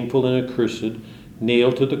 a shameful and accursed,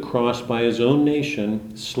 nailed to the cross by his own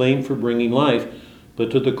nation, slain for bringing life.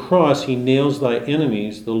 But to the cross he nails thy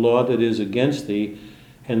enemies, the law that is against thee,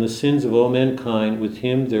 and the sins of all mankind, with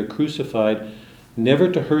him there crucified, never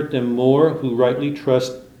to hurt them more who rightly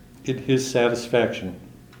trust in his satisfaction.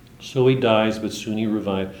 So he dies, but soon he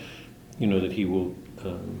revives. You know that he will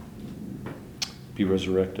be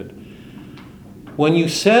resurrected. When you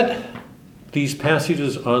set these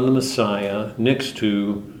passages on the Messiah next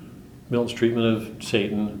to Milton's treatment of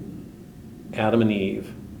Satan, Adam and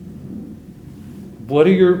Eve,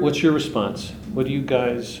 what's your response? What do you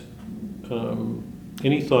guys,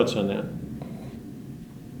 any thoughts on that?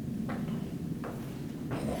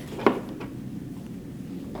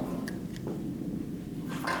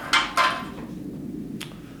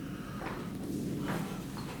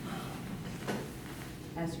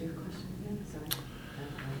 Ask your question again, sorry.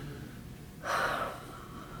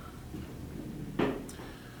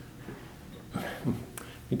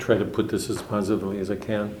 Let me try to put this as positively as I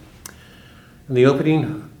can. In the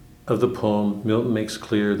opening of the poem, Milton makes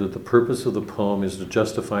clear that the purpose of the poem is to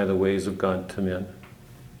justify the ways of God to men.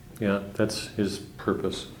 Yeah, that's his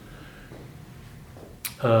purpose.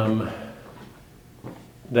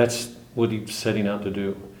 That's what he's setting out to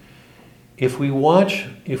do. If we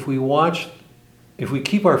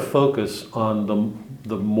keep our focus on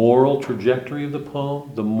the moral trajectory of the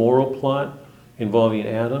poem, the moral plot involving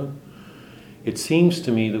Adam, it seems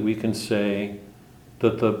to me that we can say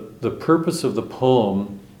that the purpose of the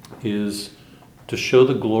poem is to show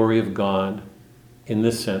the glory of God in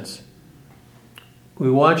this sense.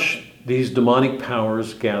 We watch these demonic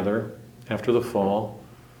powers gather after the fall.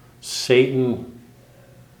 Satan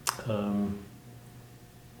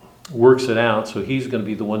works it out, so he's going to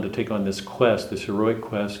be the one to take on this quest, this heroic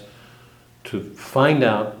quest, to find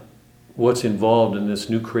out what's involved in this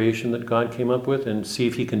new creation that God came up with and see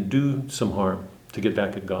if he can do some harm to get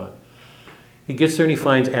back at God. He gets there and he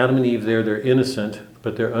finds Adam and Eve there. They're innocent,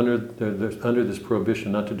 but they're under this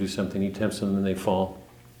prohibition not to do something. He tempts them and they fall.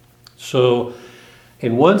 So,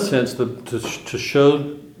 in one sense, to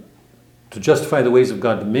justify the ways of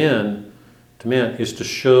God to men is to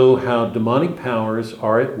show how demonic powers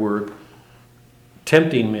are at work,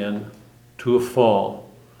 tempting men to a fall.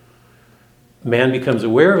 Man becomes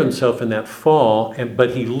aware of himself in that fall,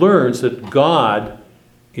 but he learns that God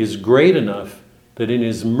is great enough that in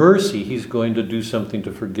his mercy he's going to do something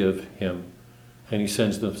to forgive him. And he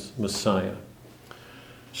sends the Messiah.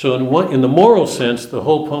 So in the moral sense, the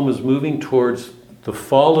whole poem is moving towards the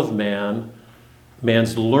fall of man,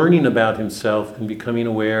 man's learning about himself and becoming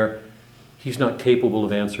aware he's not capable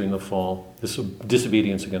of answering the fall, this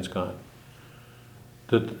disobedience against God.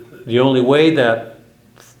 The only way that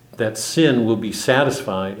sin will be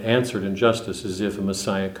satisfied, answered in justice, is if a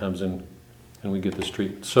Messiah comes in and we get this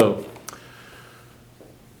treatment. So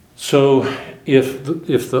if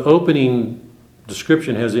the opening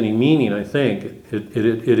description has any meaning, I think,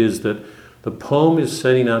 it is that the poem is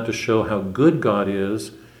setting out to show how good God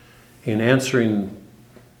is in answering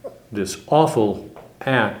this awful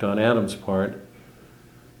act on Adam's part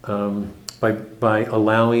by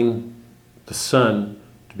allowing the Son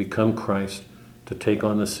to become Christ, to take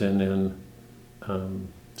on the sin and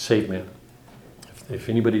save man. If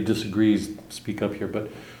anybody disagrees, speak up here.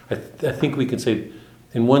 But I think we can say,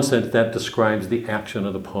 in one sense, that describes the action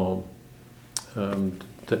of the poem.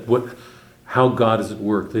 How God is at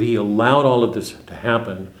work, that He allowed all of this to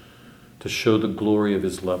happen to show the glory of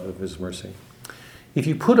His love, of His mercy. If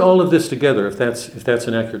you put all of this together, if that's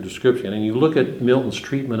an accurate description, and you look at Milton's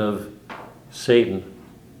treatment of Satan,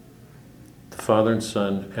 the Father and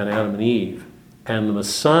Son, and Adam and Eve, and the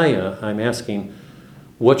Messiah, I'm asking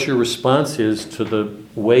what your response is to the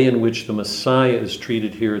way in which the Messiah is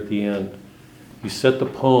treated here at the end. You set the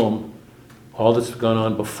poem, all that's gone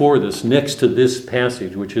on before this, next to this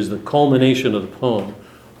passage, which is the culmination of the poem.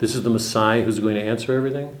 This is the Messiah who's going to answer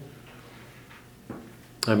everything.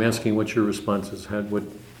 I'm asking what your response is. I'm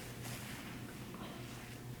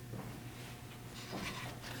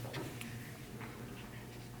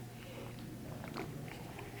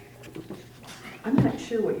not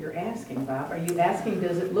sure what you're asking, Bob. Are you asking,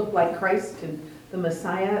 does it look like Christ and the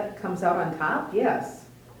Messiah comes out on top? Yes.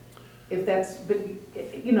 If that's, but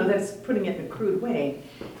that's putting it in a crude way.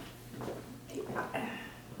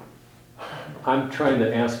 I'm trying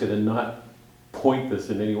to ask it and not point this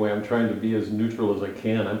in any way. I'm trying to be as neutral as I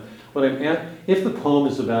can. If the poem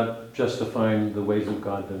is about justifying the ways of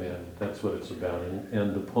God to man, that's what it's about.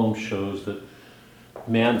 And the poem shows that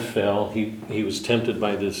man fell. He was tempted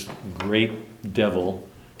by this great devil.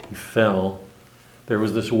 He fell. There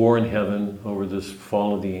was this war in heaven over this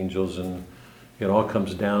fall of the angels, and it all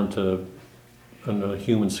comes down to, on a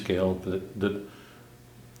human scale, that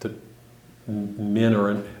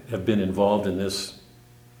men have been involved in this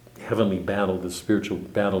heavenly battle, this spiritual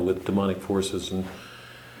battle with demonic forces.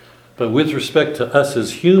 But with respect to us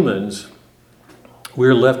as humans,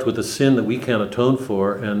 we're left with a sin that we can't atone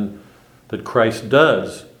for, and that Christ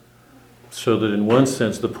does. So that in one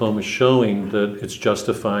sense the poem is showing that it's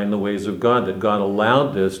justifying the ways of God, that God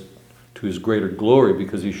allowed this to His greater glory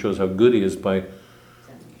because He shows how good He is by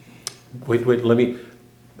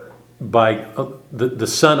the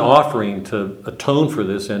Son offering to atone for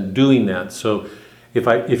this and doing that. So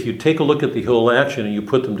if you take a look at the whole action and you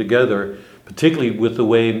put them together, particularly with the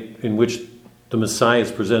way in which the Messiah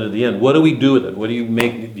is presented at the end, what do we do with it? What do you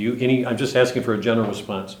make? I'm just asking for a general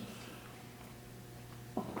response.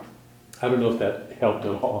 I don't know if that helped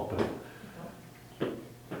at all, but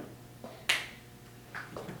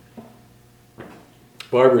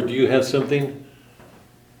Barbara, do you have something?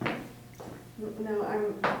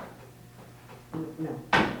 No.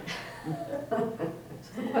 So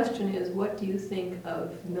the question is, what do you think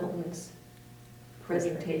of Milton's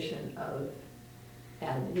presentation of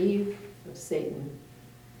Adam and Eve, of Satan,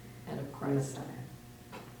 and of Christ?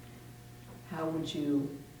 How would you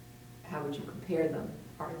compare them?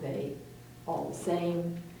 Are they all the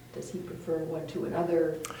same? Does he prefer one to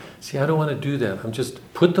another? See, I don't want to do that. I'm just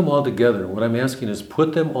put them all together. What I'm asking is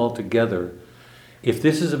put them all together. If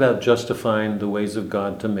this is about justifying the ways of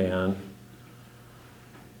God to man,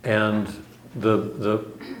 and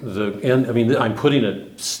I'm putting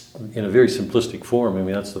it in a very simplistic form. I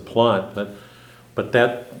mean, that's the plot, but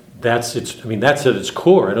that's its. I mean, that's at its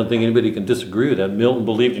core. I don't think anybody can disagree with that. Milton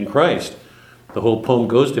believed in Christ. The whole poem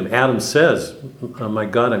goes to him. Adam says, "Oh my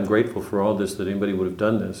God, I'm grateful for all this, that anybody would have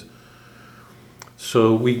done this."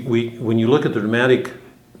 So when you look at the dramatic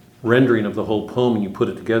rendering of the whole poem and you put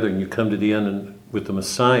it together and you come to the end and with the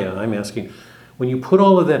Messiah, I'm asking, when you put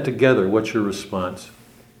all of that together, what's your response?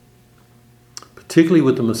 Particularly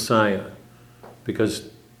with the Messiah, because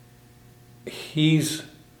it's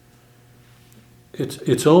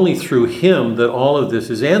only through Him that all of this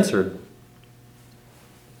is answered.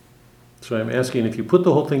 So I'm asking, if you put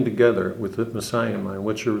the whole thing together with the Messiah in mind,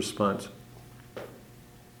 what's your response?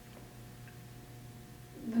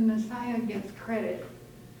 The Messiah gets credit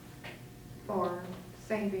for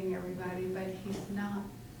saving everybody, but he's not,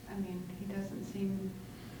 he doesn't seem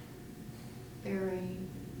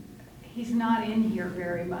he's not in here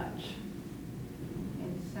very much.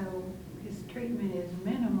 And so his treatment is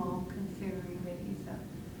minimal considering that he's a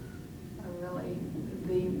really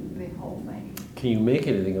the whole thing. can you make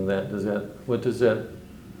anything of that? What does that,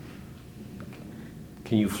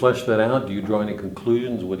 can you flesh that out? Do you draw any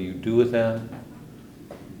conclusions? What do you do with that?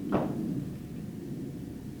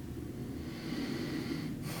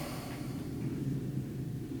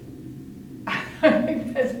 I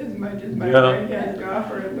think that's as much as my Yeah. brain has to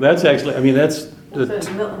offer. That's actually, I mean, So does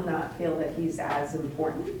Milton not feel that he's as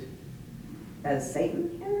important as Satan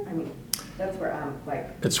here? I mean, that's where I'm like.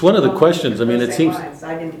 it's one of the questions. I mean, it Those seems, same lines.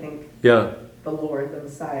 I didn't think yeah, the Lord, the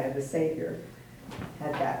Messiah, the Savior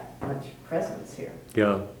had that much presence here.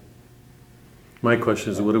 yeah. My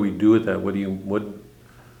question is, what do we do with that?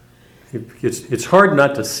 It's hard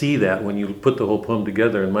not to see that when you put the whole poem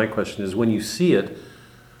together. And my question is, when you see it,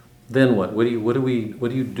 then what? What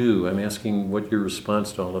do you do? I'm asking what your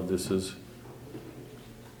response to all of this is.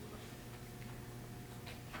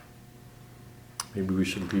 Maybe we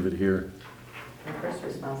should leave it here. My first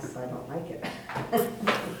response is I don't like it.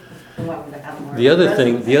 I want him to have more The other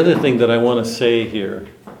presence. thing that I want to say here,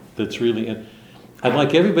 that's really, I'd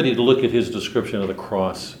like everybody to look at his description of the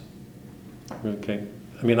cross. Okay,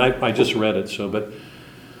 I mean, I just read it, so, but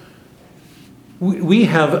we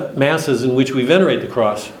have masses in which we venerate the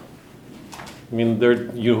cross. I mean,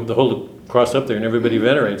 they hold the cross up there and everybody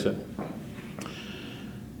venerates it.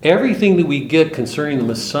 Everything that we get concerning the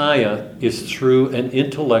Messiah is through an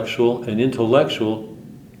intellectual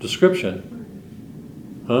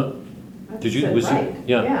description. Huh? Did you? That's right.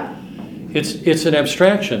 Yeah. It's an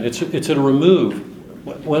abstraction. It's a remove.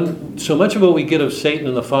 When so much of what we get of Satan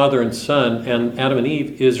and the Father and Son and Adam and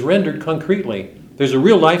Eve is rendered concretely. There's a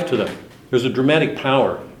real life to them. There's a dramatic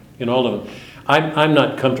power in all of them. I'm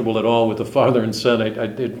not comfortable at all with the Father and Son.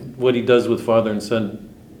 What he does with Father and Son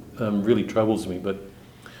really troubles me.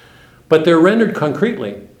 But they're rendered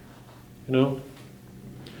concretely. You know,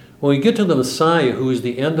 when we get to the Messiah, who is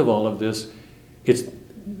the end of all of this,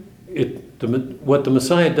 what the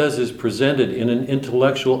Messiah does is presented in an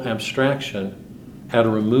intellectual abstraction at a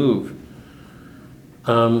remove.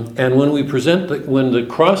 And when we when the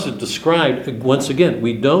cross is described, once again,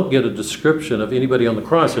 we don't get a description of anybody on the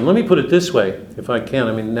cross. And let me put it this way, if I can.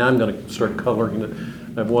 I mean, now I'm going to start coloring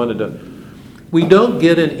it. I've wanted to. We don't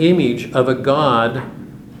get an image of a God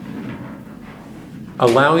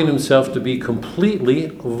allowing himself to be completely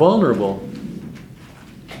vulnerable.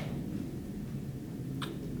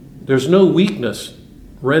 There's no weakness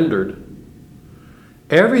rendered.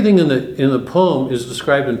 Everything in the poem is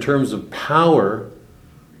described in terms of power,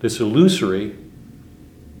 this illusory,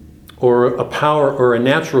 or a power or a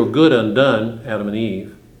natural good undone, Adam and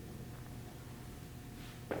Eve.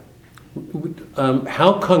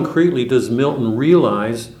 How concretely does Milton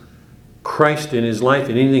realize Christ in his life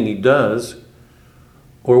in anything he does,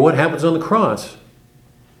 or what happens on the cross?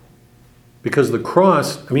 Because the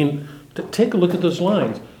cross, I mean, take a look at those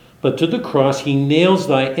lines. But to the cross he nails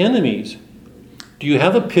thy enemies. Do you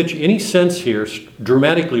have any sense here,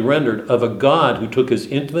 dramatically rendered, of a God who took his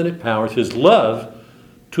infinite powers, his love,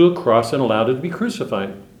 to a cross and allowed it to be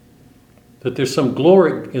crucified? That there's some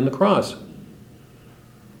glory in the cross.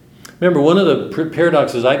 Remember, one of the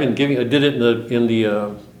paradoxes I've been giving, I did it in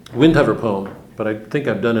the Windhover poem, but I think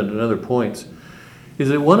I've done it at other points, is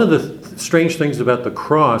that one of the strange things about the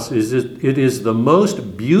cross is that it is the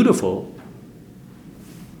most beautiful,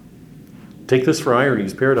 take this for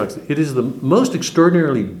irony's paradox, it is the most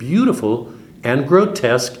extraordinarily beautiful and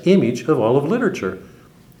grotesque image of all of literature.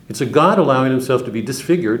 It's a God allowing himself to be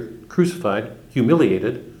disfigured, crucified,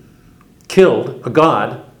 humiliated, killed, a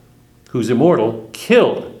God who's immortal,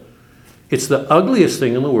 killed. It's the ugliest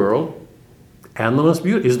thing in the world and the most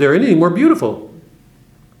beautiful. Is there anything more beautiful?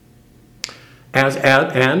 As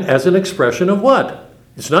an expression of what?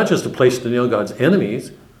 It's not just a place to nail God's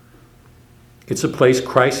enemies. It's a place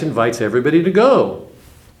Christ invites everybody to go.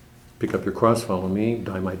 Pick up your cross, follow me,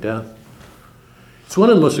 die my death. It's one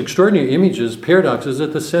of the most extraordinary paradoxes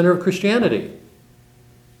at the center of Christianity.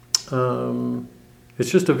 It's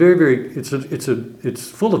just a it's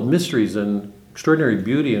full of mysteries and extraordinary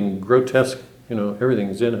beauty and grotesque,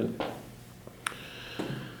 everything's in it.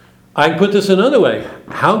 I can put this another way.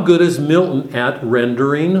 How good is Milton at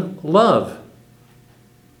rendering love?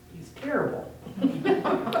 He's terrible.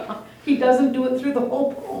 He doesn't do it through the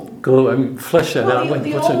whole poem. Flesh that out.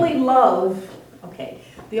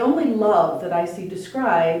 The only love that I see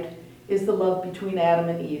described is the love between Adam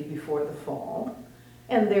and Eve before the fall,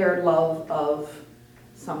 and their love of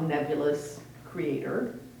some nebulous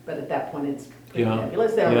creator. But at that point, it's pretty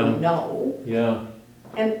nebulous. They don't really know. Yeah.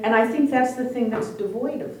 And I think that's the thing that's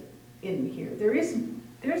devoid of in here. There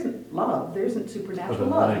isn't love. There isn't supernatural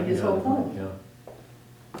love in his whole poem.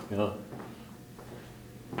 Yeah.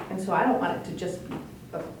 And so I don't want it to just be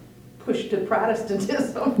a push to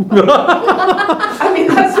Protestantism. I mean,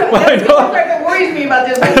 that's the part that worries me about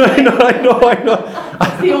this. I know.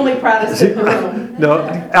 It's the only Protestant in the room. No,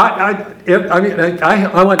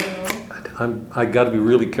 I got to be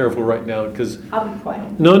really careful right now because I'll be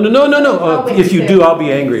quiet. no. I'll wait If to you say do, it. I'll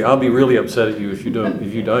be angry. I'll be really upset at you if you don't,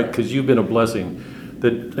 because you've been a blessing.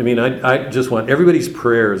 I just want everybody's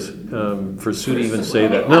prayers for Sue to even say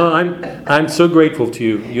that. No, I'm so grateful to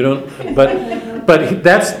you. You don't, but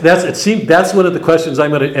that's one of the questions I'm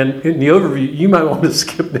going to. And in the overview, you might want to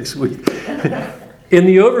skip next week. In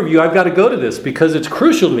the overview, I've got to go to this because it's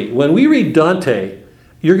crucial to me. When we read Dante,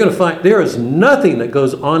 you're going to find there is nothing that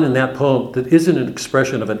goes on in that poem that isn't an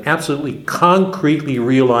expression of an absolutely concretely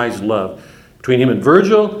realized love between him and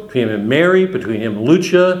Virgil, between him and Mary, between him and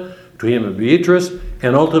Lucia, between him and Beatrice,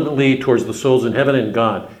 and ultimately towards the souls in heaven and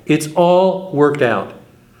God. It's all worked out.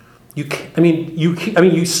 You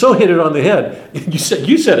so hit it on the head.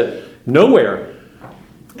 You said it nowhere.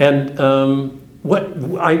 And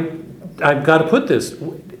I've got to put this.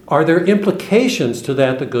 Are there implications to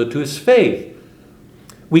that go to his faith?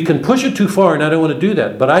 We can push it too far, and I don't want to do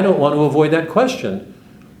that, but I don't want to avoid that question.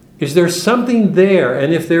 Is there something there?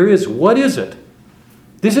 And if there is, what is it?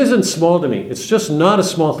 This isn't small to me. It's just not a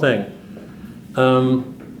small thing.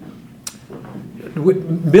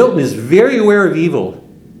 Milton is very aware of evil,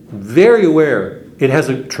 very aware. It has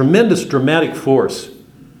a tremendous dramatic force.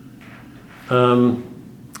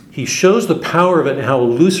 He shows the power of it and how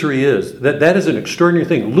illusory it is. That is an extraordinary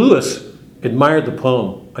thing. Lewis admired the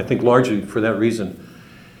poem, I think largely for that reason.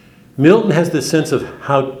 Milton has this sense of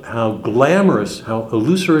how glamorous, how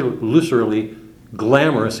illusorily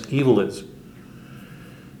glamorous evil is.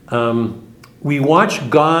 We watch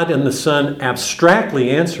God and the Son abstractly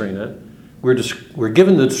answering it. We're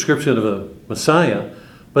given the description of a Messiah,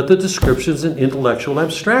 but the description is an intellectual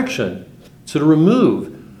abstraction. So to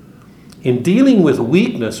remove. In dealing with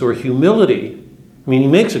weakness or humility, I mean, he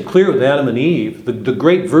makes it clear with Adam and Eve, the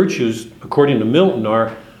great virtues, according to Milton,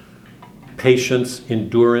 are patience,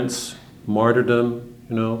 endurance, martyrdom,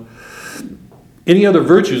 Any other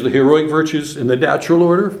virtues, the heroic virtues in the natural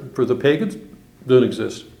order for the pagans, don't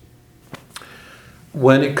exist.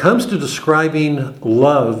 When it comes to describing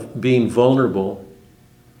love being vulnerable,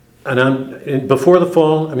 and before the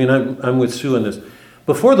fall, I'm with Sue on this.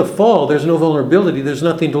 Before the fall, there's no vulnerability. There's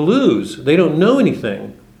nothing to lose. They don't know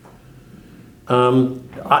anything.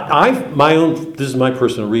 This is my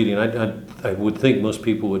personal reading. I would think most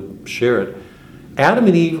people would share it. Adam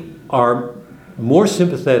and Eve are more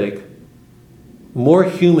sympathetic, more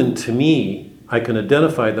human to me. I can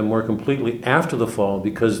identify them more completely after the fall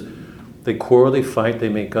because they quarrel, they fight, they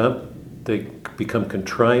make up, they become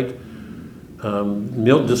contrite.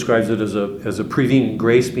 Milton describes it as a prevenient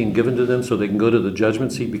grace being given to them so they can go to the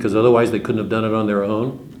judgment seat because otherwise they couldn't have done it on their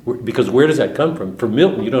own. Because where does that come from? From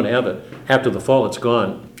Milton, you don't have it. After the fall, it's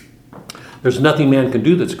gone. There's nothing man can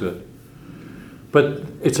do that's good. But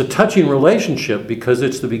it's a touching relationship because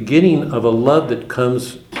it's the beginning of a love that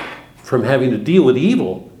comes from having to deal with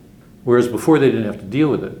evil, whereas before they didn't have to deal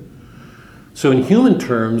with it. So in human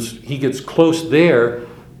terms, he gets close there,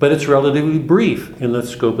 but it's relatively brief in the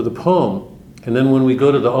scope of the poem. And then when we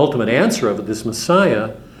go to the ultimate answer of it, this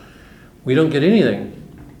Messiah, we don't get anything.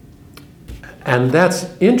 And that's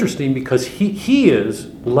interesting because he is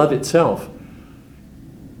love itself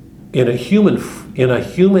in a human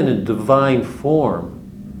and divine form.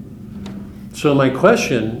 So my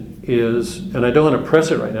question is, and I don't want to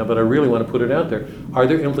press it right now, but I really want to put it out there, are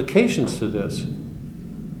there implications to this?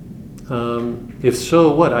 If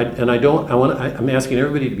so, what? I'm asking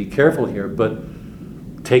everybody to be careful here, but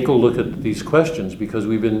take a look at these questions because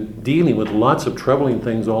we've been dealing with lots of troubling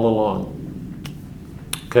things all along.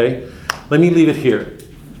 Okay? Let me leave it here.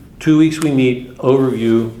 2 weeks we meet,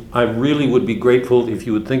 overview. I really would be grateful if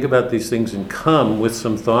you would think about these things and come with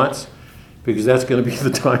some thoughts because that's going to be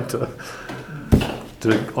the time to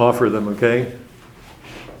offer them, okay?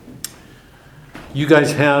 You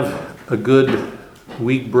guys have a good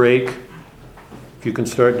week break. If you can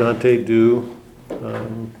start Dante, do.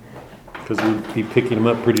 Because we'll be picking him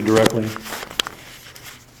up pretty directly.